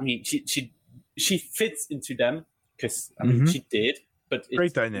 I mean, she fits into them, because, I mean, she did. But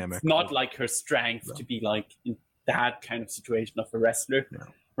great dynamic. It's not like her strength to be like in that kind of situation of a wrestler. No.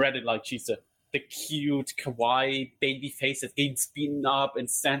 Rather, like she's the cute, kawaii baby face that gets beaten up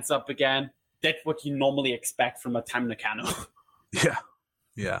and stands up again. That's what you normally expect from a Tam Nakano.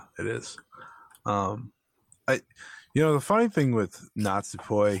 Yeah, it is. The funny thing with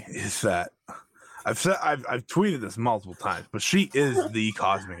Natsupoi is that I've tweeted this multiple times, but she is the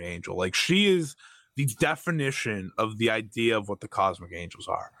Cosmic Angel. Like, she is the definition of the idea of what the Cosmic Angels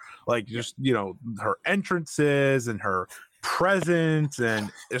are. Like, just, her entrances and her presence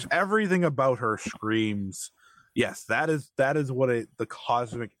and just everything about her screams, yes, that is what the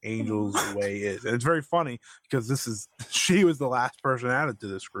Cosmic Angels way is. And it's very funny because she was the last person added to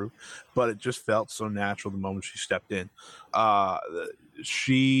this group, but it just felt so natural the moment she stepped in.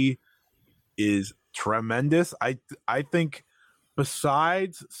 She is tremendous. I think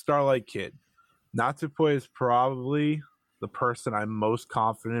besides Starlight Kid, Natsupoi is probably the person I'm most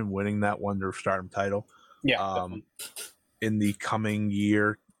confident in winning that Wonder of Stardom title. Yeah. In the coming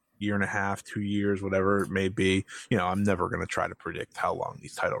year and a half, 2 years, whatever it may be. I'm never going to try to predict how long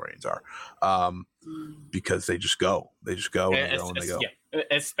these title reigns are, because they just go. They just go and they go. Yeah,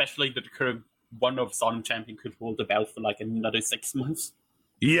 especially the current Wonder of Stardom champion could hold the belt for like another 6 months.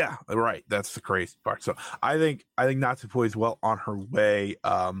 Yeah, right. That's the crazy part. So I think Natsupoi is well on her way.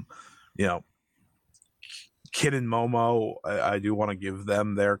 Kid and Momo, I do want to give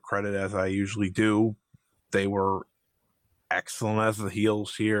them their credit, as I usually do. They were excellent as the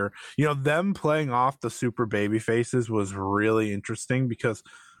heels here. Them playing off the super baby faces was really interesting, because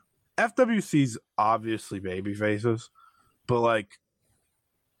FWC's obviously baby faces, but like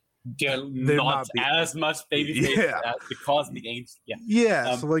they're not as much baby faces as the Cosmic Angels.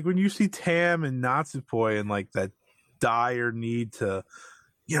 Yeah. So like when you see Tam and Natsupoi and like that dire need to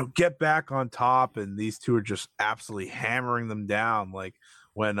get back on top, and these two are just absolutely hammering them down. Like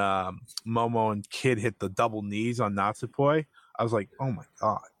when Momo and Kid hit the double knees on Natsupoi, I was like, oh my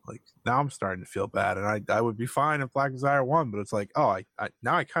god! Like, now I'm starting to feel bad, and I would be fine if Black Desire won, but it's like, oh,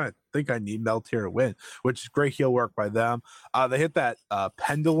 now I kind of think I need Meltier to win, which is great heel work by them. They hit that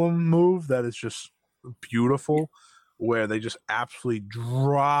pendulum move that is just beautiful, where they just absolutely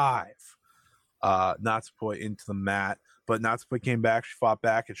drive Natsupoi into the mat. But Natsupoi came back, she fought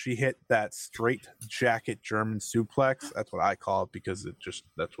back, and she hit that straight jacket German suplex. That's what I call it, because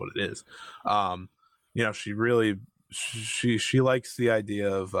that's what it is. She really she likes the idea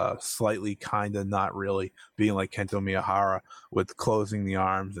of slightly kind of not really being like Kento Miyahara with closing the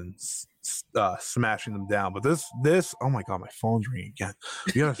arms and smashing them down. But this oh my god, my phone's ringing again.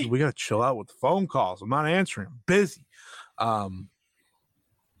 We gotta chill out with the phone calls. I'm not answering. I'm busy.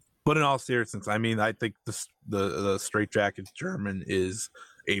 But in all seriousness, I mean, I think the straitjacket German is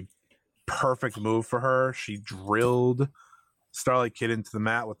a perfect move for her. She drilled Starlight Kid into the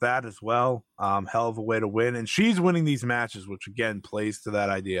mat with that as well. Hell of a way to win. And she's winning these matches, which again plays to that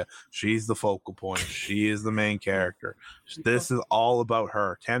idea. She's the focal point. She is the main character. This is all about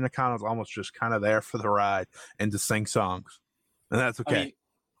her. Tam Nakano's almost just kind of there for the ride and to sing songs. And that's okay.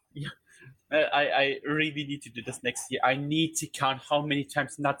 I really need to do this next year. I need to count how many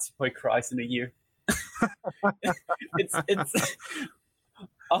times Natsupoi cries in a year. it's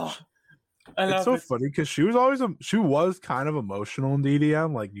so funny because she was kind of emotional in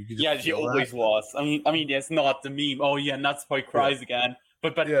DDM. Like, you could just she always was. I mean, there's not the meme. Oh yeah, Natsupoi cries again.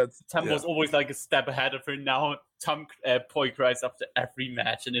 But Tam was always like a step ahead of her. Now Tam Poi cries after every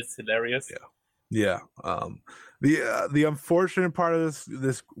match, and it's hilarious. Yeah. The unfortunate part of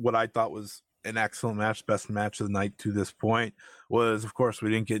this what I thought was an excellent match, best match of the night to this point, was of course we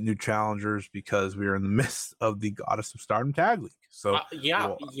didn't get new challengers because we were in the midst of the Goddess of Stardom Tag League. So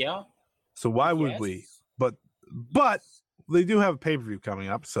So why would we? But they do have a pay-per-view coming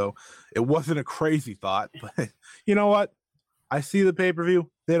up, so it wasn't a crazy thought. But you know what? I see the pay-per-view.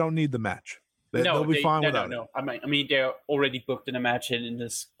 They don't need the match. They'll be fine without it. I mean, they're already booked in a match in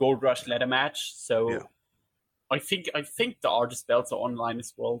this Gold Rush ladder match. So, think the artist belts are online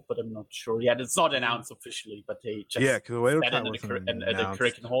as well, but I'm not sure yet. It's not announced officially, but they just because the way said it at the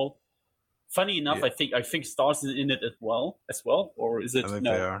Cricket Hall. Funny enough, I think Stars is in it as well, or is it? I think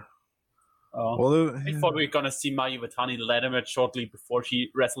no? they are. I thought we were gonna see Mayu Iwatani ladder match shortly before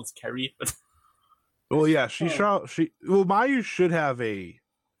she wrestles Kerry, but well, yeah, Mayu should have a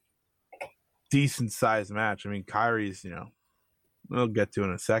decent sized match. I mean, Kairi's, we'll get to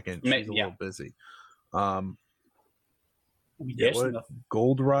in a second. She's a little busy.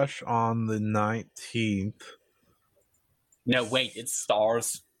 Gold Rush on the 19th. No, wait, it's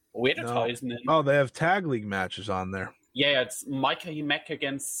Stars. We're advertising it. Oh, they have tag league matches on there. Yeah, it's Micah Himeka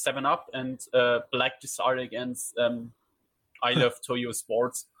against 7-Up and Black Desire against I Love Toyo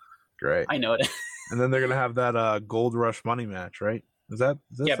Sports. Great. I know that. And then they're going to have that Gold Rush money match, right? Is that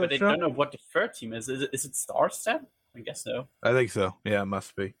yeah, but they don't know what the third team is. Is it Stars then? I guess so. I think so. Yeah, it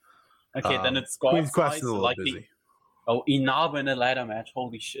must be. Okay, then it's Squad Queen's Quest is a little likely. busy. Oh, Inaba in a ladder match.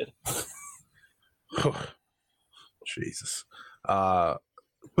 Holy shit. Jesus. But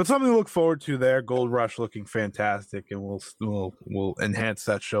something to look forward to there. Gold Rush looking fantastic, and we'll enhance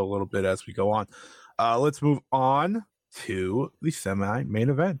that show a little bit as we go on. Let's move on to the semi-main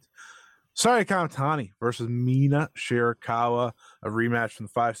event. Saya Kamitani versus Mina Shirakawa, a rematch from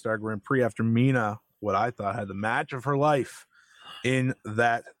the 5-Star Grand Prix after Mina, what I thought had the match of her life in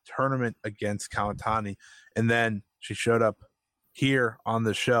that tournament against Kamitani, and then she showed up here on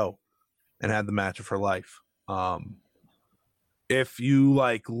the show and had the match of her life. If you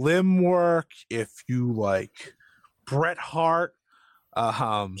like limb work, if you like Bret Hart,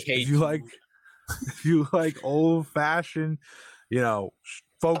 if you like old fashioned,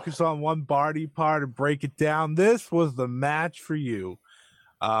 focus on one body part and break it down, this was the match for you.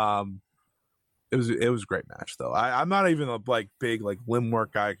 It was a great match though. I'm not even a big limb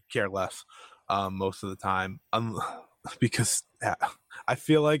work guy. I could care less most of the time, because I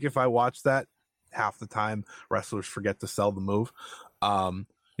feel like if I watch that, half the time wrestlers forget to sell the move.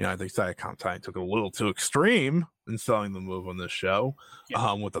 I think Saya Kamitani took it a little too extreme in selling the move on this show,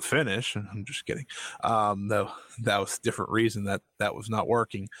 with the finish. And I'm just kidding. That was a different reason that was not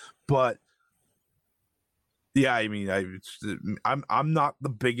working. But yeah, I mean, I'm not the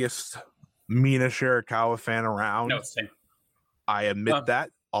biggest Mina Shirakawa fan around. No, same. I admit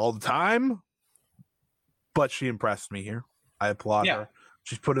that all the time, but she impressed me here. I applaud her.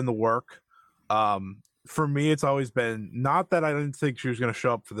 She's put in the work. For me, it's always been not that I didn't think she was going to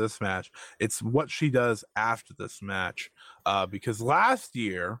show up for this match. It's what she does after this match. Because last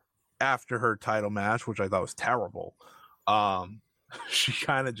year, after her title match, which I thought was terrible, she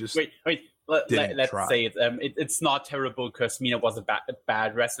kind of just let's say it. It's not terrible because Mina was a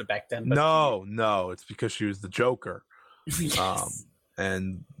bad wrestler back then. But no, it's because she was the Joker. Yes.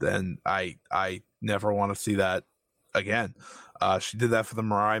 And then I never want to see that again. She did that for the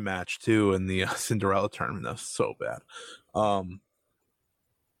Mirai match too in the Cinderella tournament. That was so bad.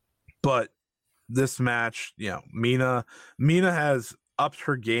 But this match, Mina has upped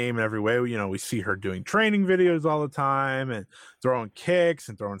her game in every way. We see her doing training videos all the time and throwing kicks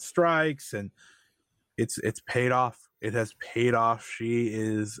and throwing strikes, and it's paid off. It has paid off. She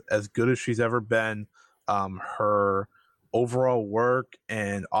is as good as she's ever been. Her overall work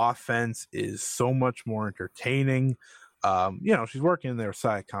and offense is so much more entertaining. She's working there with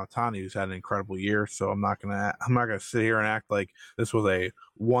Saya Kamitani, who's had an incredible year. So I'm not gonna sit here and act like this was a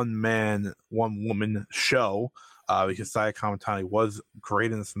one woman show, because Saya Kamitani was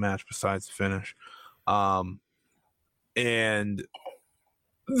great in this match besides the finish. And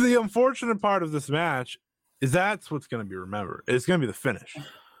the unfortunate part of this match is that's what's going to be remembered. It's going to be the finish.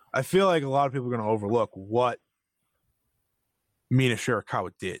 I feel like a lot of people are going to overlook what Mina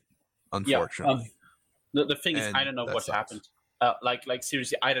Shirakawa did, unfortunately. The thing is, I don't know what happened.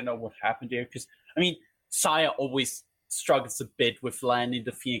 Seriously, I don't know what happened there, because Saya always struggles a bit with landing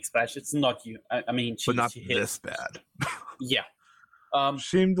the Phoenix Splash. It's not you. But not this bad. Yeah. She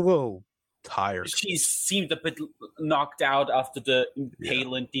seemed a little tired. She seemed a bit knocked out after the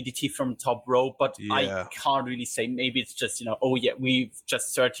Impalant DDT from top row, but I can't really say. Maybe it's just we're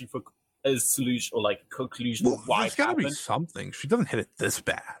just searching for a solution or a conclusion of why there's gotta be something. She doesn't hit it this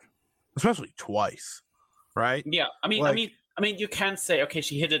bad, especially twice, right? Yeah, I mean, you can't say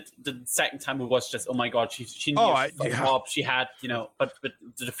she hit it the second time. It was just, oh my god, she knew up. She had but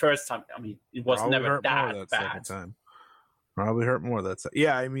the first time, it was probably never that bad. Second time. Probably hurt more that second.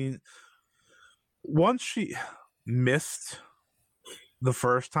 Yeah, once she missed the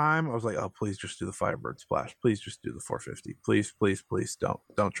first time, I was like, oh, please just do the Firebird Splash. Please just do the 450. Please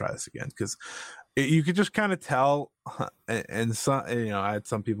don't try this again, because you could just kind of tell. And some, I had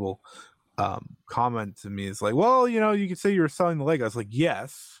some people comment to me is like, well, you could say you were selling the leg. I was like,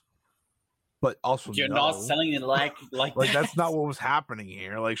 yes, but also you're no. not selling the leg like that. That's not what was happening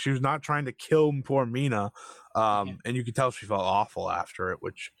here. Like, she was not trying to kill poor Mina, and you could tell she felt awful after it,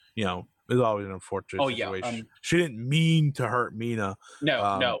 which is always an unfortunate situation. She didn't mean to hurt Mina.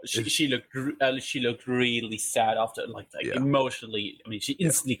 No, she looked really sad after, emotionally. I mean, she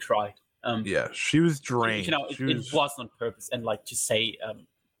instantly cried. She was drained. It wasn't on purpose, and to say,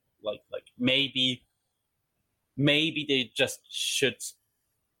 maybe they just shouldn't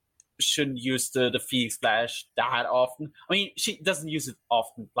use the Phoenix Splash that often. I mean, she doesn't use it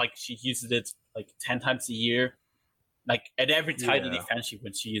often. Like, she uses it 10 times a year. Like, at every title defense she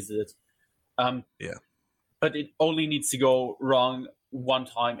wins, she uses it. But it only needs to go wrong one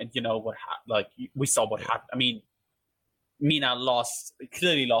time, and what happened. We saw what happened. I mean, Mina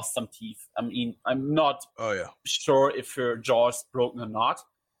clearly lost some teeth. I mean, I'm not sure if her jaw's broken or not.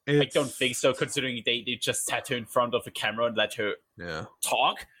 I don't think so, considering they just sat her in front of a camera and let her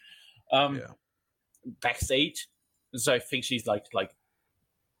talk backstage. So I think she's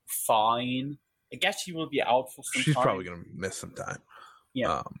fine. I guess she will be out for some time. She's probably going to miss some time.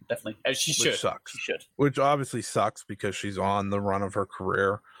 Yeah, definitely. She should. Sucks. She should. Which obviously sucks because she's on the run of her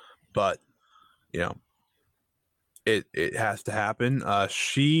career, but it has to happen.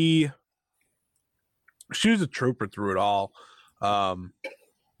 She was a trooper through it all.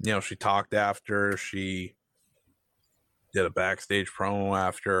 She talked after, she did a backstage promo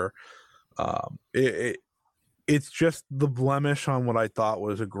after. It's just the blemish on what I thought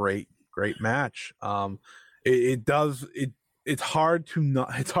was a great match. It's hard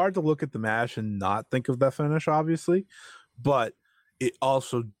to look at the match and not think of that finish, obviously, but it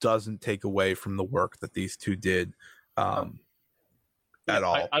also doesn't take away from the work that these two did at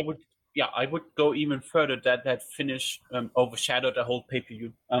all. I would go even further. That finish overshadowed the whole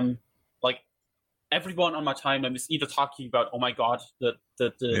pay-per-view. Everyone on my timeline is either talking about, oh my god, the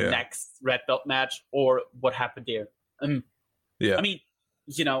next red belt match, or what happened there. I mean,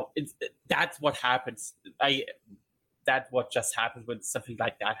 that's what happens. That's what just happens when something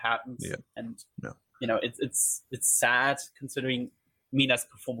like that happens. And it's sad, considering Mina's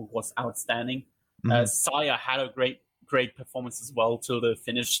performance was outstanding. Saya had a great performance as well till the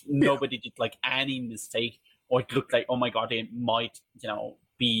finish. Nobody did any mistake, or it looked like, oh my god, they might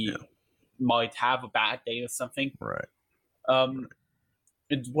might have a bad day or something. Right.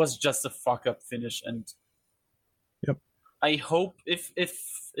 It was just a fuck up finish, and I hope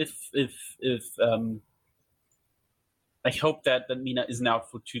I hope that Mina isn't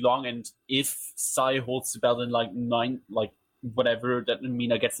out for too long, and if Sai holds the belt in 9, whatever, that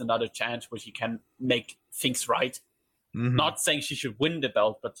Mina gets another chance where she can make things right. Not saying she should win the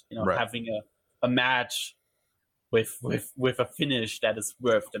belt, but having a match with a finish that is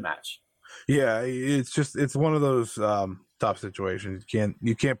worth the match. Yeah, it's one of those tough situations.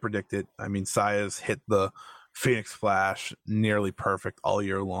 You can't predict it. I mean, Saya's hit the Phoenix Splash nearly perfect all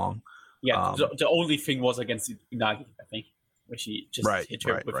year long. Yeah, the only thing was against Inagi, I think, where she just hit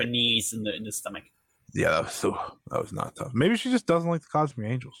her with her knees in the stomach. Yeah, that was not tough. Maybe she just doesn't like the Cosmic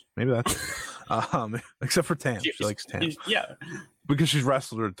Angels. Maybe that's except for Tam. She likes Tam. Yeah, because she's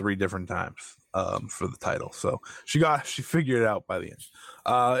wrestled her 3 different times for the title, so she figured it out by the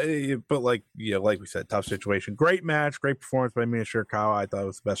end. But like we said, tough situation. Great match, great performance by Mina Shirakawa. I thought it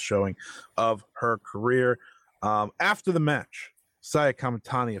was the best showing of her career. After the match, Saya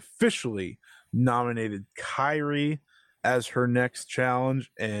Kamitani officially nominated Kairi as her next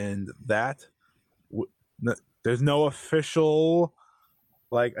challenge, and that there's no official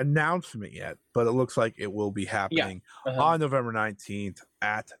announcement yet, but it looks like it will be happening on November 19th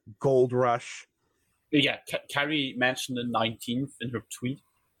at Gold Rush. Yeah, Kairi mentioned the 19th in her tweet.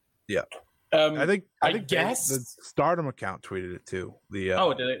 Yeah. I think the Stardom account tweeted it too. The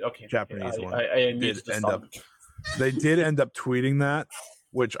Japanese one. They did end up tweeting that,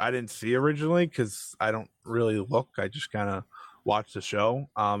 which I didn't see originally because I don't really look. I just kind of watched the show,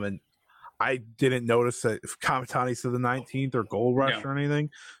 and I didn't notice that if Kamitani said the 19th or Gold Rush or anything.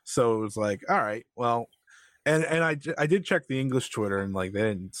 So it was like, all right, well, and I did check the English Twitter, and they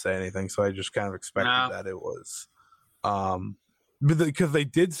didn't say anything, so I just kind of expected that it was, because they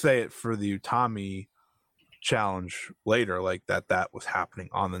did say it for the Utami challenge later, that was happening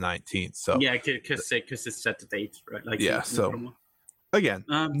on the 19th. So because it set the date, right? So again,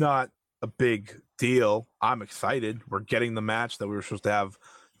 not a big deal. I'm excited. We're getting the match that we were supposed to have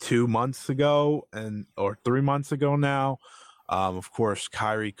 2 months ago or 3 months ago now. Of course,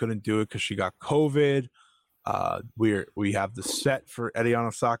 Kairi couldn't do it because she got COVID. We have the set for Edion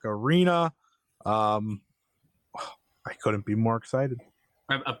Osaka Arena. I couldn't be more excited.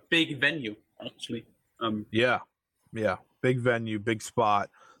 A big venue, actually. Yeah, big venue, big spot.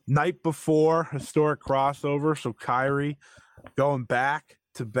 Night before, historic crossover. So Kyrie going back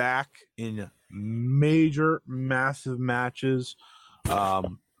to back in major, massive matches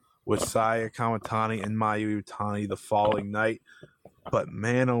with Saya Kamatani and Mayu Iwatani the following night. But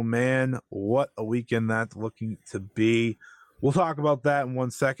man, oh man, what a weekend that's looking to be. We'll talk about that in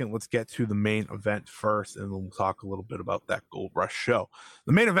 1 second. Let's get to the main event first, and then we'll talk a little bit about that Gold Rush show.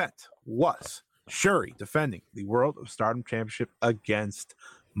 The main event was Shuri defending the World of Stardom Championship against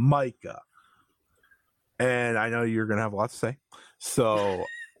Micah. And I know you're gonna have a lot to say, so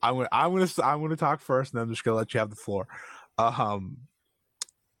I'm gonna talk first, and then I'm just gonna let you have the floor.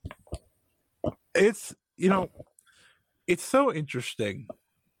 It's it's so interesting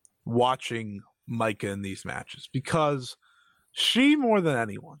watching Micah in these matches because she, more than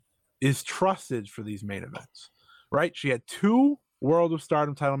anyone, is trusted for these main events, right? She had 2 World of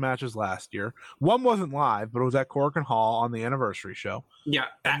Stardom title matches last year. One wasn't live, but it was at Korakuen Hall on the anniversary show. Yeah,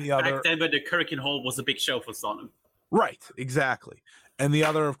 and back then when the Korakuen Hall was a big show for Stardom. Right, exactly. And the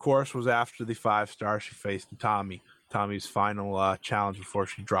other, of course, was after the 5-star she faced Tommy. Tommy's final challenge before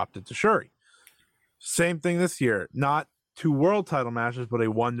she dropped it to Shuri. Same thing this year. Not 2 world title matches, but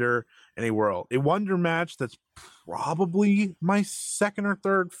a Wonder and a World. A Wonder match that's probably my second or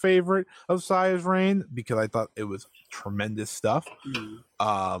third favorite of Saya's reign because I thought it was tremendous stuff.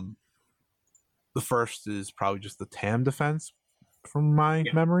 The first is probably just the Tam defense from my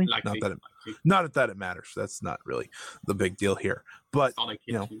memory. Not that it matters. That's not really the big deal here. But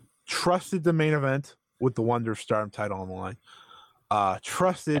trusted the main event with the Wonder of Stardom title on the line.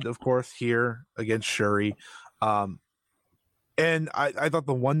 Trusted, of course, here against Shuri. And I thought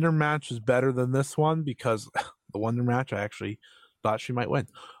the Wonder match was better than this one because the Wonder match, I actually thought she might win.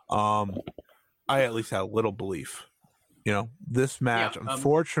 I at least had a little belief. This match,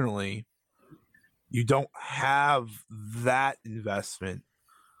 unfortunately, you don't have that investment.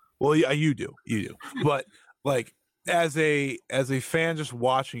 Well, yeah, you do. But like as a fan just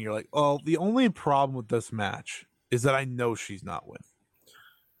watching, you're like, oh, the only problem with this match is that I know she's not winning.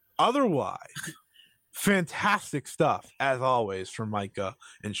 Otherwise, fantastic stuff, as always, from Micah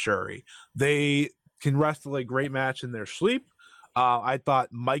and Shuri. They can wrestle a great match in their sleep. I thought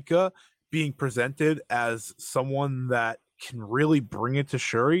Micah being presented as someone that can really bring it to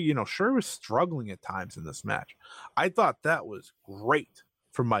Shuri. Shuri was struggling at times in this match. I thought that was great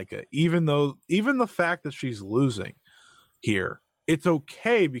for Micah, even the fact that she's losing here, it's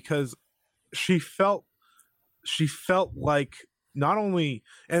okay because she felt like not only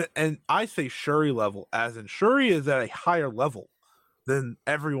and I say Shuri level as in Shuri is at a higher level than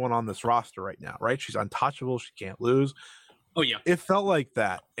everyone on this roster right now, right? She's untouchable. She can't lose. Oh yeah, it felt like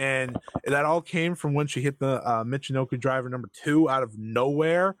that, and that all came from when she hit the Michinoku driver number 2 out of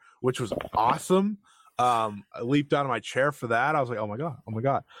nowhere, which was awesome. I leaped out of my chair for that. I was like, oh my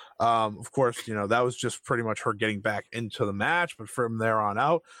god. Of course, that was just pretty much her getting back into the match, but from there on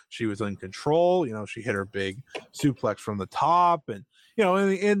out, she was in control. She hit her big suplex from the top, and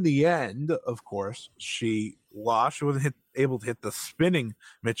in the end, of course, she lost. She wasn't able to hit the spinning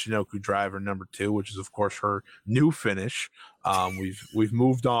Michinoku driver number 2, which is of course her new finish. We've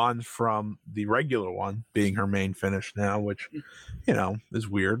moved on from the regular one being her main finish now, which is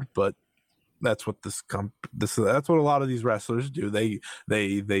weird, but that's what that's what a lot of these wrestlers do. They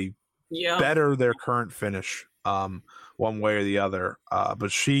better their current finish one way or the other.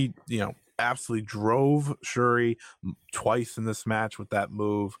 But she absolutely drove Shuri twice in this match with that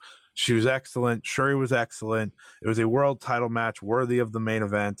move. She was excellent. Shuri was excellent. It was a world title match worthy of the main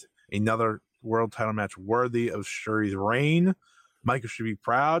event. Another world title match worthy of Shuri's reign. Micah should be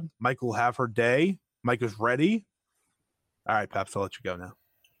proud. Micah will have her day. Micah's ready. All right, Paps, I'll let you go now.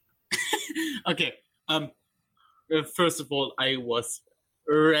 Okay. First of all, I was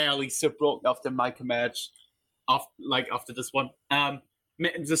really so broke after Micah match. After this one.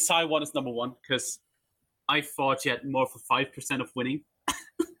 The Sai one is number 1 because I thought she had more of a 5% of winning.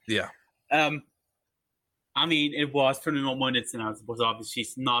 Yeah. I mean, it was for the normal minutes, and it was obvious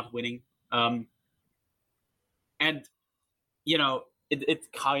she's not winning. And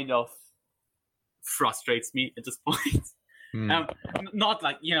it kind of frustrates me at this point. Not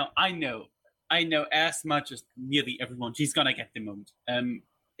like I know as much as nearly everyone she's gonna get the moment.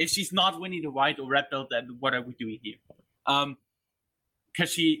 If she's not winning the white or red belt, then what are we doing here? Because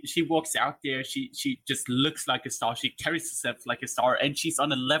she walks out there, she just looks like a star. She carries herself like a star, and she's on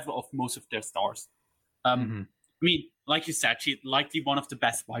the level of most of their stars. I mean, like you said, she likely one of the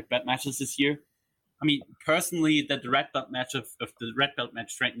best white belt matches this year. I mean, personally, the red belt match of the red belt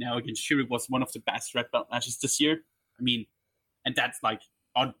match right now against Shuri was one of the best red belt matches this year. I mean, and that's like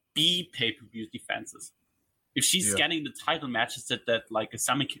B pay-per-view defenses. If she's getting the title matches that like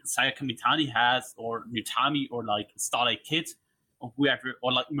Saya Kamitani has, or Nutami, or like Starlight Kid, or whoever,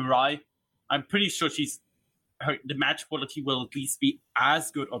 or like Mirai, I'm pretty sure the match quality will at least be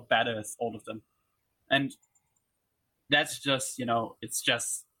as good or better as all of them. And that's just, it's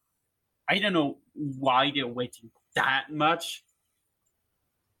just, I don't know why they're waiting that much.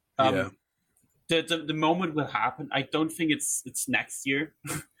 The moment will happen. I don't think it's next year,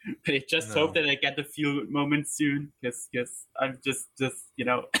 but I just hope that I get the feel good moment soon. Because I'm just at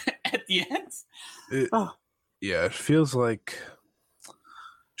the end. It feels like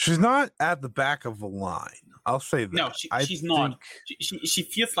she's not at the back of the line. I'll say that. No, she's not. She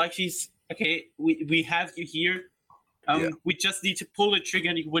feels like she's okay. We have you here. We just need to pull the trigger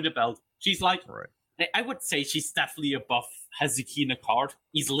and you win the belt. She's like, I would say she's definitely above Hazuki Nakard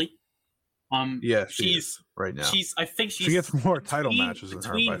easily. She is right now. I think she gets more title matches than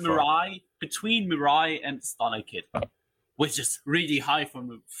her by far. Between Mirai and Starlight Kid, which is really high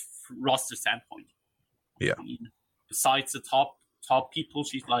from a roster standpoint. Yeah. I mean, besides the top people,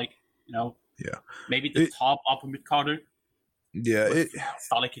 she's like, maybe the top upper mid carder. Yeah,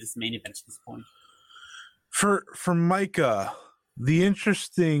 Starlight Kid is main event at this point. For Micah, the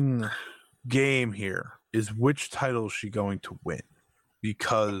interesting game here is which title is she going to win?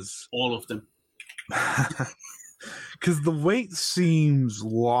 Because all of them. Because the wait seems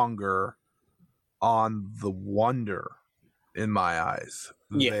longer on the Wonder, in my eyes,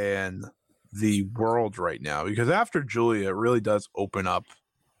 than the World right now. Because after Julia, it really does open up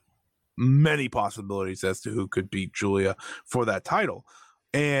many possibilities as to who could beat Julia for that title.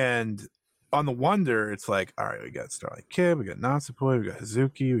 And on the Wonder, it's like, all right, we got Starlight Kid, we got Natsupoi, we got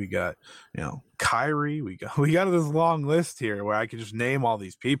Hazuki, we got, Kairi, we got this long list here where I can just name all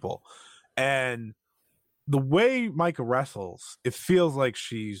these people. And the way Micah wrestles, it feels like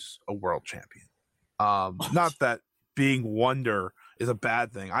she's a world champion. Not that being Wonder is a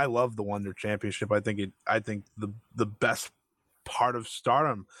bad thing. I love the Wonder Championship. I think the best part of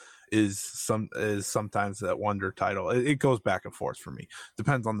Stardom is sometimes that Wonder title. It goes back and forth for me.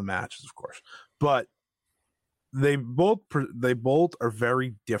 Depends on the matches, of course. But they both are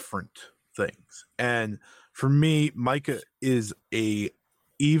very different things. And for me, Micah is a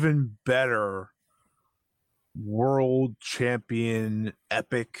even better world champion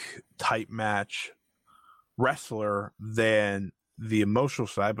epic type match wrestler than the emotional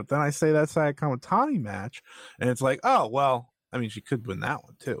side. But then I say that Saya Kamitani match, and it's like, oh well, I mean, she could win that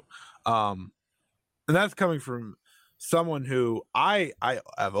one too. And that's coming from someone who I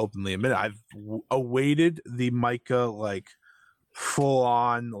have openly admitted I've awaited the Micah full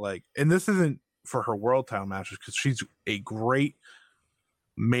on and this isn't for her world title matches because she's a great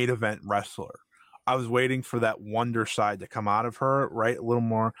main event wrestler. I was waiting for that Wonder side to come out of her, right? A little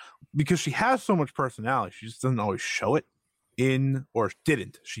more, because she has so much personality. She just doesn't always show it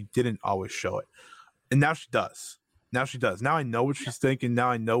She didn't always show it. And now she does. Now I know what she's thinking. Now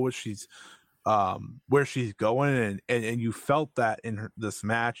I know what she's where she's going, and you felt that in this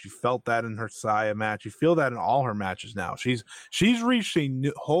match. You felt that in her Saya match. You feel that in all her matches now. She's reached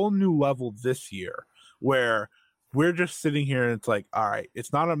a whole new level this year where we're just sitting here and it's like, all right,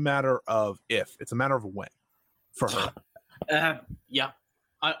 it's not a matter of if, it's a matter of when for her.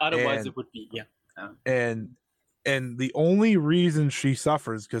 Otherwise it would be And the only reason she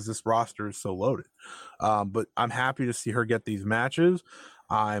suffers because this roster is so loaded. But I'm happy to see her get these matches.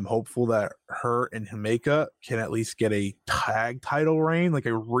 I'm hopeful that her and Himeka can at least get a tag title reign, like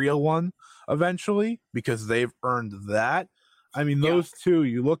a real one eventually, because they've earned that. I mean, those two,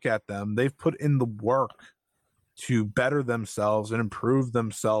 you look at them, they've put in the work to better themselves and improve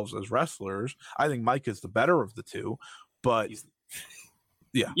themselves as wrestlers. I think Mike is the better of the two, but easily.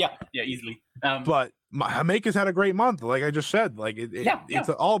 But Himeka's had a great month, like I just said. It's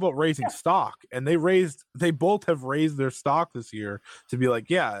all about raising stock, and they both have raised their stock this year to be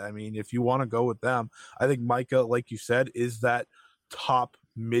like, I mean, if you want to go with them, I think Micah, like you said, is that top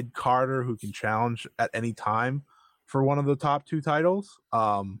mid carder who can challenge at any time for one of the top two titles.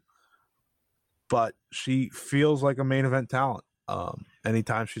 But she feels like a main event talent.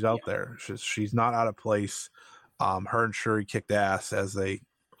 Anytime she's out there, she's not out of place. Her and Shuri kicked ass as they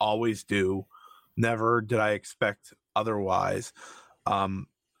always do. Never did I expect otherwise.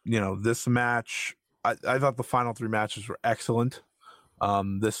 This match, I thought the final three matches were excellent.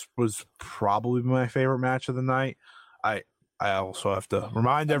 This was probably my favorite match of the night. I also have to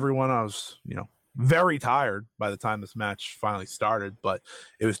remind everyone I was, very tired by the time this match finally started, but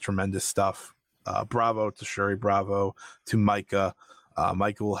it was tremendous stuff. Bravo to Shuri, bravo to Micah.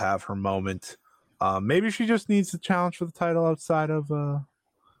 Micah will have her moment. Maybe she just needs to challenge for the title outside of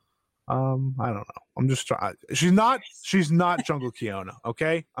I don't know. I'm just trying. She's not Jungle Kiona.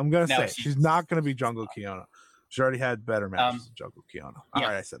 Okay, I'm gonna say she's not gonna be Jungle Kiona. She already had better matches than Jungle Kiona. All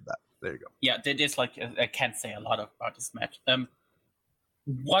right, I said that. There you go. Yeah, there's like I can't say a lot about this match.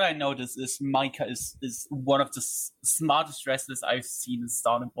 What I noticed is Maika is one of the smartest wrestlers I've seen in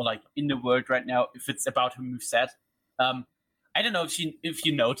Stardom or like in the world right now. If it's about her moveset, I don't know if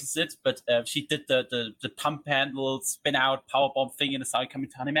you notice it, but she did the pump handle spin out powerbomb thing in the Sai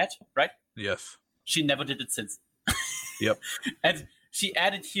Kamitani match, right? Yes. She never did it since. Yep. And she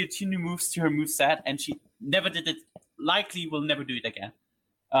added here 2 new moves to her moveset, and she never did it. Likely will never do it again.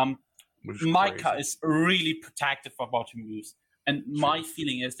 Maika is really protective about her moves. And my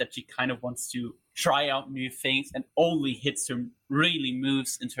feeling is that she kind of wants to try out new things and only hits her really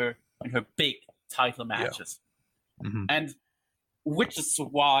moves in her big title matches. Yeah. Mm-hmm. And which is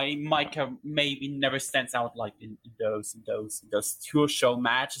why Maika maybe never stands out like in those tour show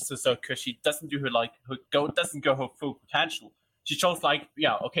matches or so, because she doesn't do doesn't go her full potential. She shows like,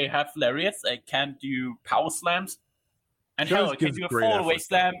 I have lariats, I can do power slams, and hell, I can do a fallaway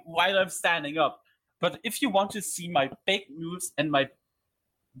slam while I'm standing up. But if you want to see my big moves and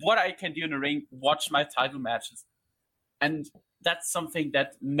what I can do in the ring, watch my title matches. And that's something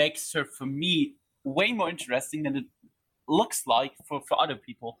that makes her, for me, way more interesting than it looks like for other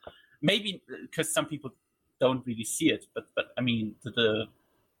people. Maybe because some people don't really see it. But I mean,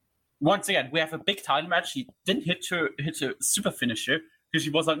 once again, we have a big title match. She didn't hit her super finisher because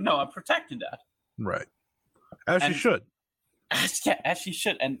she was like, no, I'm protecting that. Right. As she should. As she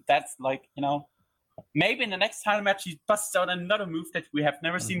should. And that's like, maybe in the next title match, she busts out another move that we have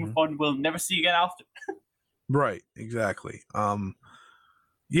never seen before and will never see again after. Right, exactly.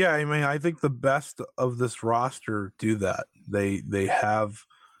 Yeah, I mean, I think the best of this roster do that. They have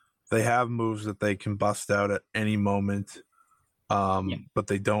moves that they can bust out at any moment, but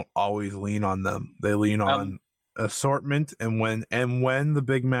they don't always lean on them. They lean on assortment, and when the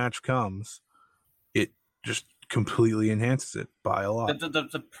big match comes, it just completely enhances it by a lot.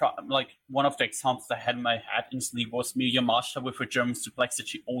 Like one of the examples I had in my head instantly was Miyu Yamashita with her German suplex that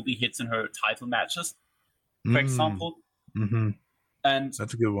she only hits in her title matches, for example. Mm-hmm. And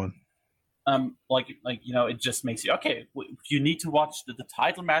that's a good one. It just makes you you need to watch the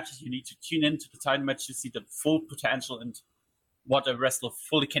title matches. You need to tune into the title match to see the full potential and what a wrestler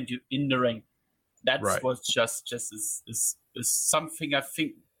fully can do in the ring. That's right. What just is something I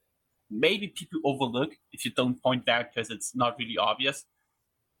think maybe people overlook if you don't point out because it's not really obvious.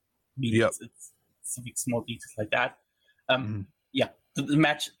 It's something small details like that. The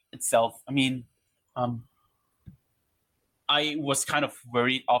match itself. I mean, I was kind of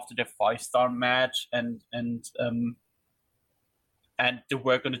worried after the 5-star match and the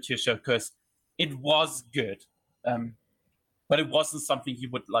work on the tier show because it was good, but it wasn't something you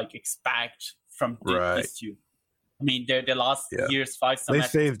would like expect from this two. I mean, their last year's 5-star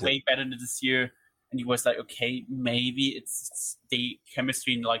match was way better than this year, and he was like, okay, maybe it's the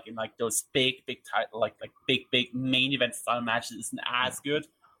chemistry in those big title, like big main event style matches isn't as good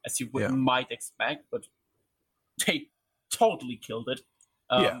as you might expect, but they totally killed it.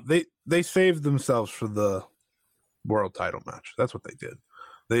 They saved themselves for the world title match. That's what they did.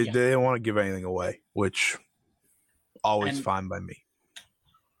 They didn't want to give anything away, which always fine by me.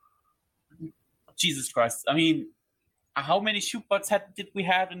 Jesus Christ! I mean, how many shoot butts did we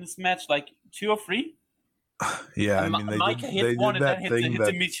have in this match? Like 2 or 3? Yeah, I mean, Maika hit one and then hit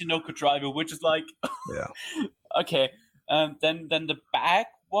the Michinoku driver, which is like, okay. Then the back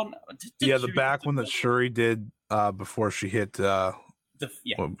one. The back one that Shuri did before she hit before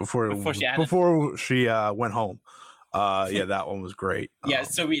she went home. That one was great.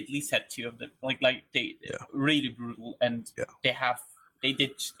 So we at least had 2 of them. They really brutal, and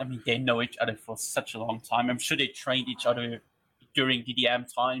they know each other for such a long time. I'm sure they trained each other during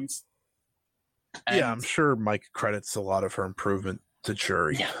DDM times. And I'm sure Mike credits a lot of her improvement to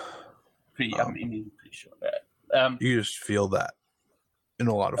Shuri. Yeah, pretty sure that. You just feel that in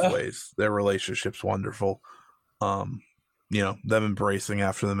a lot of ways. Their relationship's wonderful. Them embracing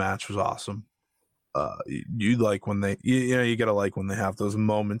after the match was awesome. You like when they, you gotta like when they have those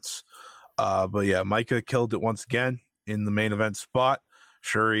moments. But yeah, Maika killed it once again in the main event spot.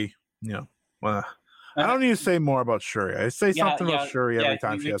 Shuri, I don't need to say more about Shuri. I say something about Shuri every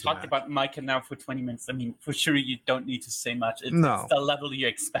time she has a match. We talked about Maika now for 20 minutes. I mean, for Shuri, you don't need to say much. It's the level you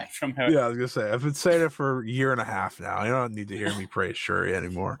expect from her. Yeah, I was gonna say I've been saying it for a year and a half now. You don't need to hear me praise Shuri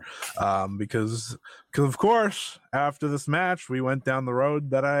anymore, because of course after this match we went down the road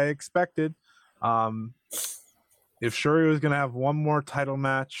that I expected. If Shuri was gonna have one more title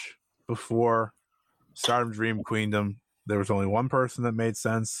match before Stardom Dream Queendom, There was only one person that made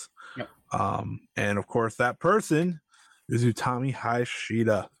sense. Yep. And of course, that person is Utami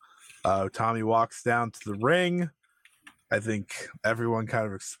Hayashida. Utami walks down to the ring. I think everyone kind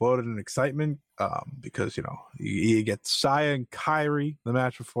of exploded in excitement because, you get Saya and Kairi, the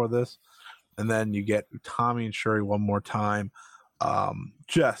match before this, and then you get Utami and Shuri one more time.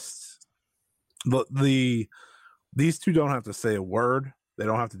 These two don't have to say a word. They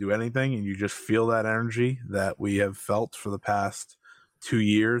don't have to do anything, and you just feel that energy that we have felt for the past 2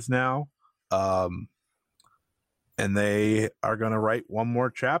 years now. And they are going to write one more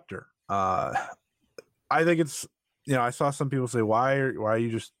chapter. I think it's, I saw some people say, why are you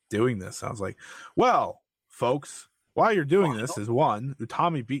just doing this? I was like, well, folks, why you're doing this is, one,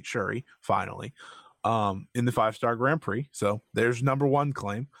 Utami beat Shuri finally in the 5-star Grand Prix. So there's number one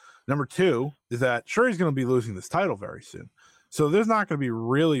claim. Number two is that Shuri's going to be losing this title very soon. So there's not going to be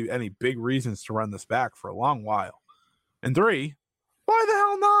really any big reasons to run this back for a long while. And three, why the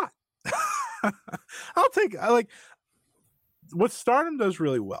hell not? I like what Stardom does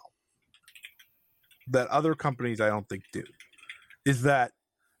really well that other companies I don't think do is that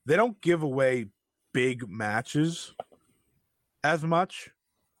they don't give away big matches as much,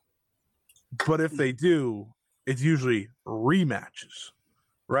 but if they do, it's usually rematches,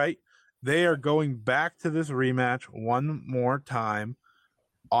 right? They are going back to this rematch one more time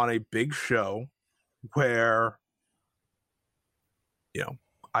on a big show where,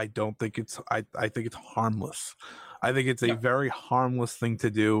 I don't think I think it's harmless. I think it's a very harmless thing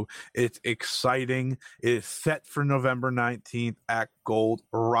to do. It's exciting. It is set for November 19th at Gold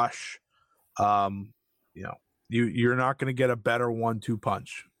Rush. You're not going to get a better 1-2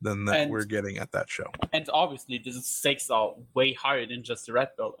 punch than that we're getting at that show. And obviously, the stakes are way higher than just the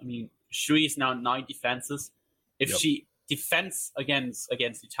red belt. I mean, Shuri is now 9 defenses. If she defends against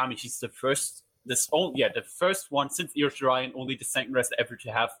Utami, she's the first. The first one since Io Shirai and only the second wrestler ever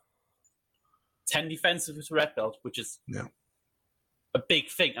to have 10 defenses with the red belt, which is a big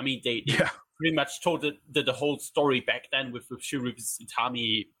thing. I mean, they pretty much told the whole story back then with Shuri versus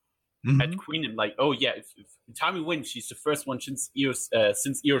Utami at Queen, and like, oh yeah, if Utami wins, she's the first one since Io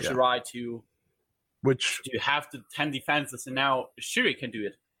Shirai to have the 10 defenses, and now Shuri can do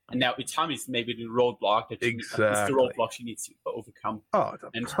it. And now Utami's maybe the roadblock that it's the roadblock she needs to overcome. Oh,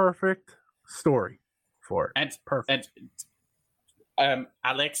 it's a perfect story for it. Perfect. And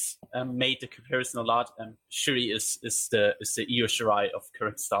Alex made the comparison a lot. Shuri is the Io Shirai of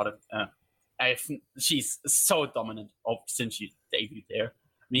current Stardom. She's so dominant since she debuted there.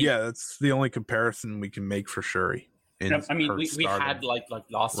 I mean, that's the only comparison we can make for Shuri. We had like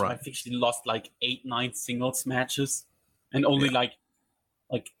last time I think she lost like 8-9 singles matches, and only like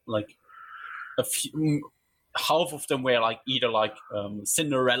a few. Half of them were like either like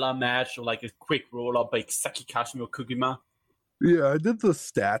Cinderella match or like a quick roll up by Saki Kashima or Kugima. Yeah, I did the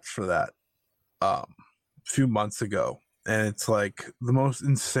stats for that a few months ago, and it's like the most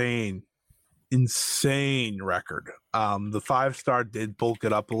insane record. The 5-star did bulk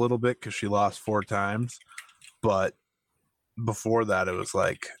it up a little bit because she lost 4 times, but before that it was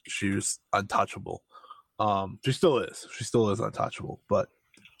like she was untouchable. She still is untouchable, but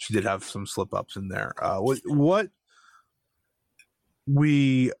she did have some slip ups in there. What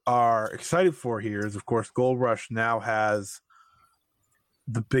we are excited for here is, of course, Gold Rush now has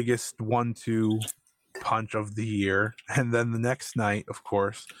the biggest 1-2 punch of the year, and then the next night, of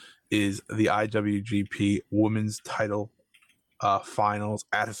course, is the IWGP Women's Title Finals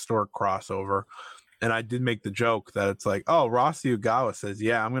at Historic Crossover. And I did make the joke that it's like, oh, Rossi Ogawa says,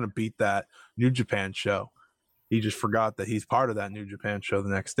 yeah, I'm going to beat that New Japan show. He just forgot that he's part of that New Japan show the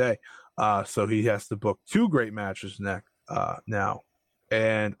next day. So he has to book 2 great matches now.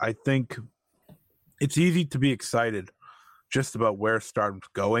 And I think it's easy to be excited just about where Stardom's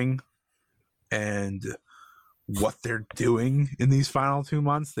going and what they're doing in these final 2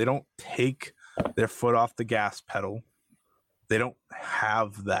 months. They don't take their foot off the gas pedal. They don't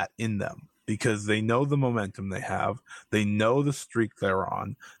have that in them because they know the momentum they have. They know the streak they're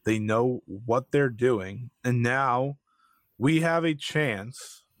on. They know what they're doing. And now we have a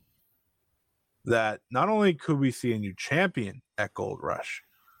chance that not only could we see a new champion at Gold Rush,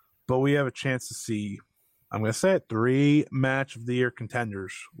 but we have a chance to see, I'm going to say it, 3 match of the year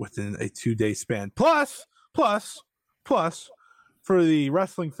contenders within a 2-day span. Plus, for the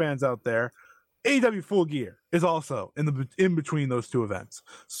wrestling fans out there, AEW Full Gear is also in between those 2 events.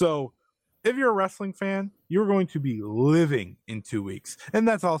 So if you're a wrestling fan, you're going to be living in 2 weeks. And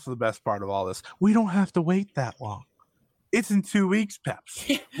that's also the best part of all this. We don't have to wait that long. It's in 2 weeks, Peps.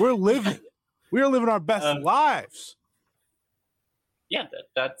 We're living. We are living our best lives. Yeah,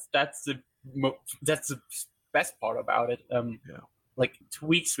 that's the best part about it. Like 2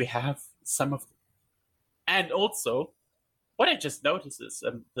 weeks we have some of, and also what I just noticed is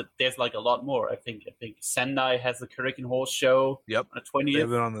that there's like a lot more. I think Sendai has a Hurricane Horse show. Yep, on the 20th. They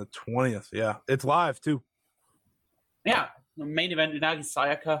have it on the 20th. Yeah, it's live too. Yeah, the main event Unagi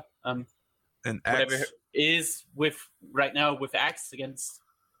Sayaka. And whatever X. is with right now with X against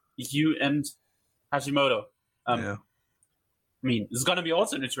Yu and Hashimoto. I mean, it's going to be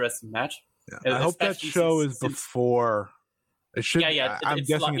also an interesting match. Yeah. I hope that show is before. It should. Yeah. I'm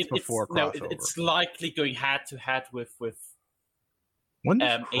guessing it's before crossover. No, it's likely going head to head with. When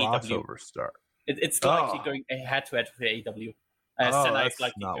does crossover start? It's likely going head to head with AEW. That's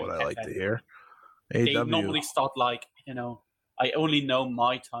not what I like to hear. They normally start like I only know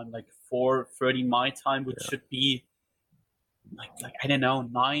my time, like 4:30 my time, which should be like I don't know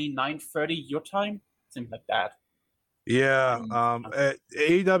 9:30 your time, something like that. Yeah,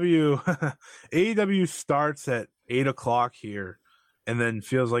 AEW AEW starts at 8:00 here, and then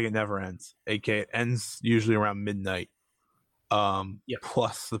feels like it never ends. It ends usually around midnight.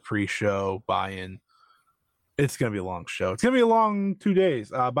 Plus the pre-show buy-in. It's gonna be a long show. It's gonna be a long 2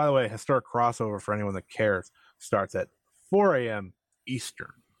 days. By the way, historic crossover for anyone that cares starts at 4 a.m.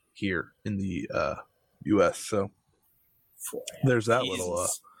 Eastern here in the U.S. So there's that little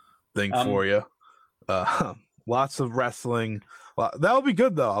thing for you. Lots of wrestling. That'll be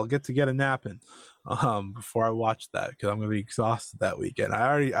good though. I'll get a nap in before I watch that because I'm gonna be exhausted that weekend.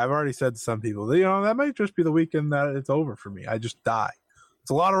 I've already said to some people, that might just be the weekend that it's over for me. I just die.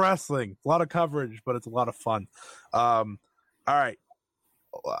 It's a lot of wrestling, a lot of coverage, but it's a lot of fun. All right,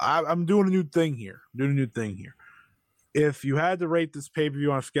 I'm doing a new thing here. If you had to rate this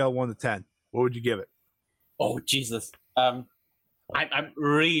pay-per-view on a scale of 1 to 10, what would you give it? Oh Jesus. I'm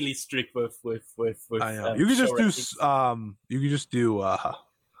really strict with I know. You could just do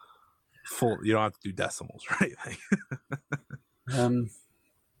full. You don't have to do decimals, right?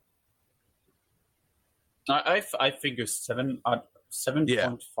 I think a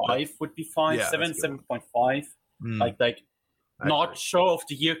 7.5 would be fine. Yeah, 7.5. Like not show of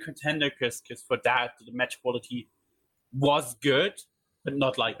the year contender because for that the match quality was good, but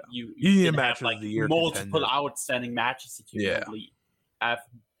not like you didn't have have like the year multiple contender. outstanding matches that you normally have.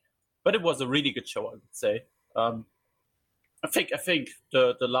 But it was a really good show, I would say. I think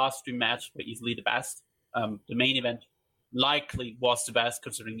the last 3 matches were easily the best. The main event likely was the best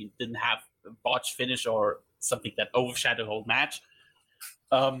considering it didn't have a botch finish or something that overshadowed the whole match.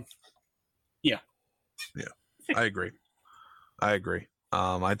 I agree. I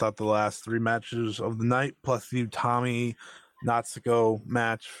thought the last 3 matches of the night plus the Utami Natsuko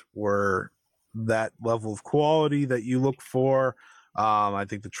match were that level of quality that you look for. I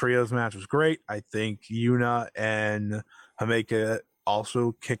think the trios match was great. I think Yuna and Hameka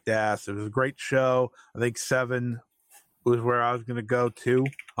also kicked ass. It was a great show. I think 7 was where I was going to go to,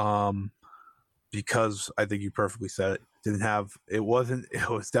 because I think you perfectly said it. It was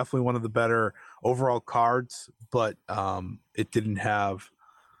definitely one of the better overall cards, but it didn't have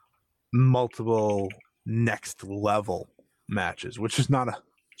multiple next level matches, which is not a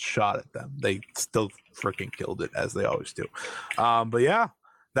shot at them. They still freaking killed it, as they always do. But yeah,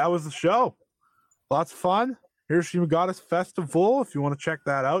 that was the show. Lots of fun. Hiroshima Goddess Festival. If you want to check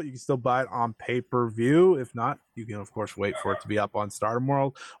that out, you can still buy it on pay-per-view. If not, you can, of course, wait for it to be up on Stardom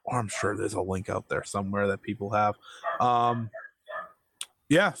World, or I'm sure there's a link out there somewhere that people have.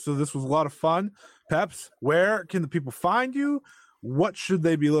 Yeah, so this was a lot of fun. Peps, where can the people find you? What should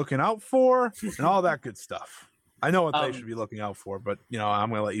they be looking out for? And all that good stuff. I know what they should be looking out for, but, I'm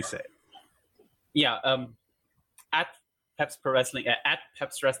going to let you say it. Yeah, at Peps Pro Wrestling, at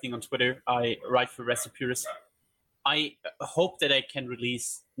Peps Wrestling on Twitter, I write for Wrestle Purist. I hope that I can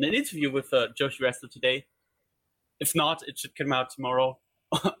release an interview with Joshi Wrestler today. If not, it should come out tomorrow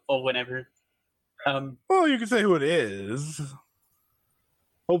or whenever. Well, you can say who it is.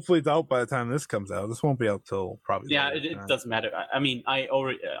 Hopefully it's out by the time this comes out. This won't be out till probably later. It doesn't matter. I mean, I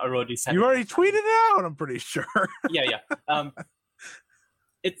already said you already tweeted it out, I'm pretty sure. Yeah.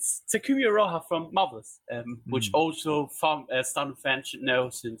 It's Takumi Aroha from Marvelous, which also Stardom fans should know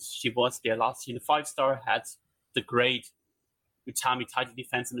since she was there last year in the 5-star, had the great Utami title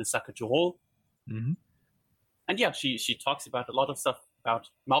defense in the Sakajo Hall. Mm-hmm. And yeah, she talks about a lot of stuff about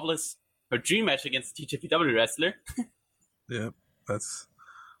Marvelous, her dream match against a TJPW wrestler. Yeah, that's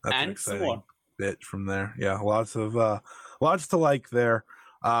and an exciting bit from there. Yeah, lots to like there.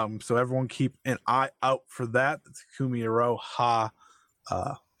 So everyone keep an eye out for that. The Takumi Aroha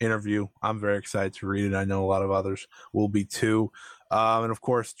interview. I'm very excited to read it. I know a lot of others will be too. And of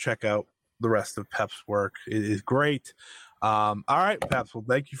course, check out the rest of Pep's work. It is great. All right, Paps. Well,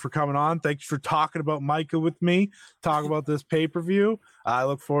 thank you for coming on. Thank you for talking about Micah with me, talking about this pay-per-view. I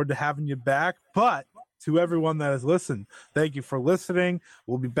look forward to having you back. But to everyone that has listened, thank you for listening.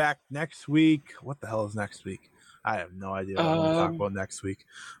 We'll be back next week. What the hell is next week? I have no idea what I'm going to talk about next week.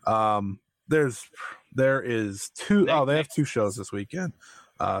 There is two. They have two shows this weekend.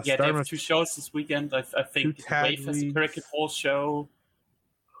 They have two shows this weekend. I think Wave has a Hurricane Hall show.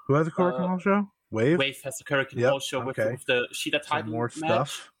 Who has a Hurricane Hall show? Wave has a Hurricane Hall show with the Shida title more match.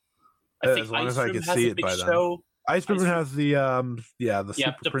 Stuff. I think as long as I can has see a it big by then. show. Ice Ribbon has the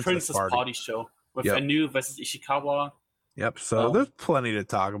the Princess Party show with Anu versus Ishikawa. Yep. So there's plenty to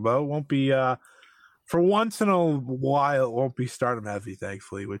talk about. Won't be for once in a while. It won't be Stardom heavy,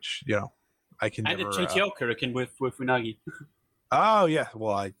 thankfully. Which I can. And never, the JTO Hurricane with Unagi. Oh yeah.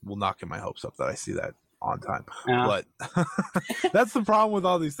 Well, I will not get my hopes up that I see that on time. But that's the problem with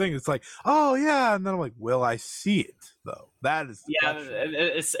all these things. It's like, oh yeah, and then I'm like, will I see it though? That is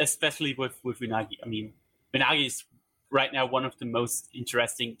it's especially with Unagi. I mean, Unagi is right now one of the most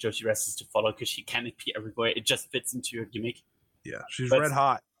interesting Joshi wrestlers to follow because she can appear everywhere. It just fits into her gimmick. Yeah, she's red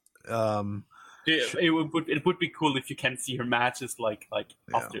hot. It would be cool if you can see her matches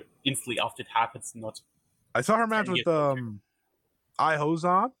instantly after it happens. I saw her match with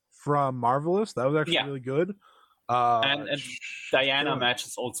Ihozan from Marvelous. That was actually really good. And Diana match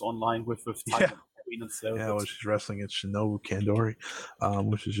is also online with she's wrestling at Shinobu Kandori,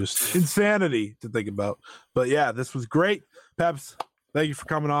 which is just insanity to think about. But yeah, this was great. Peps, thank you for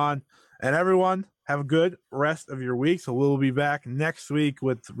coming on. And everyone, have a good rest of your week. So we'll be back next week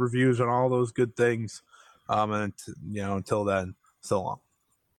with reviews on all those good things. And until then, so long.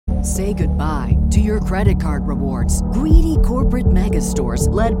 Say goodbye to your credit card rewards. Greedy corporate mega stores,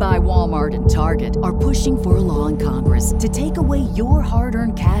 led by Walmart and Target, are pushing for a law in Congress to take away your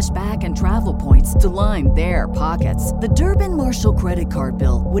hard-earned cash back and travel points to line their pockets. The Durbin-Marshall credit card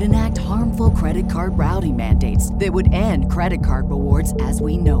bill would enact harmful credit card routing mandates that would end credit card rewards as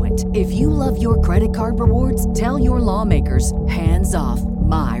we know it. If you love your credit card rewards, tell your lawmakers, hands off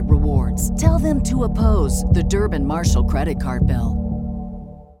my rewards. Tell them to oppose the Durbin-Marshall credit card bill.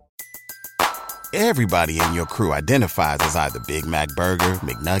 Everybody in your crew identifies as either Big Mac Burger,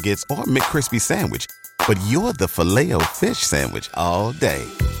 McNuggets, or McCrispy Sandwich. But you're the Filet-O-Fish Sandwich all day.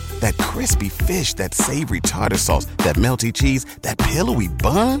 That crispy fish, that savory tartar sauce, that melty cheese, that pillowy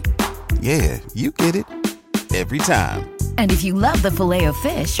bun. Yeah, you get it. Every time. And if you love the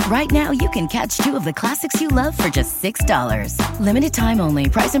Filet-O-Fish, right now you can catch two of the classics you love for just $6. Limited time only.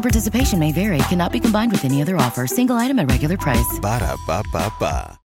 Price and participation may vary. Cannot be combined with any other offer. Single item at regular price. Ba-da-ba-ba-ba.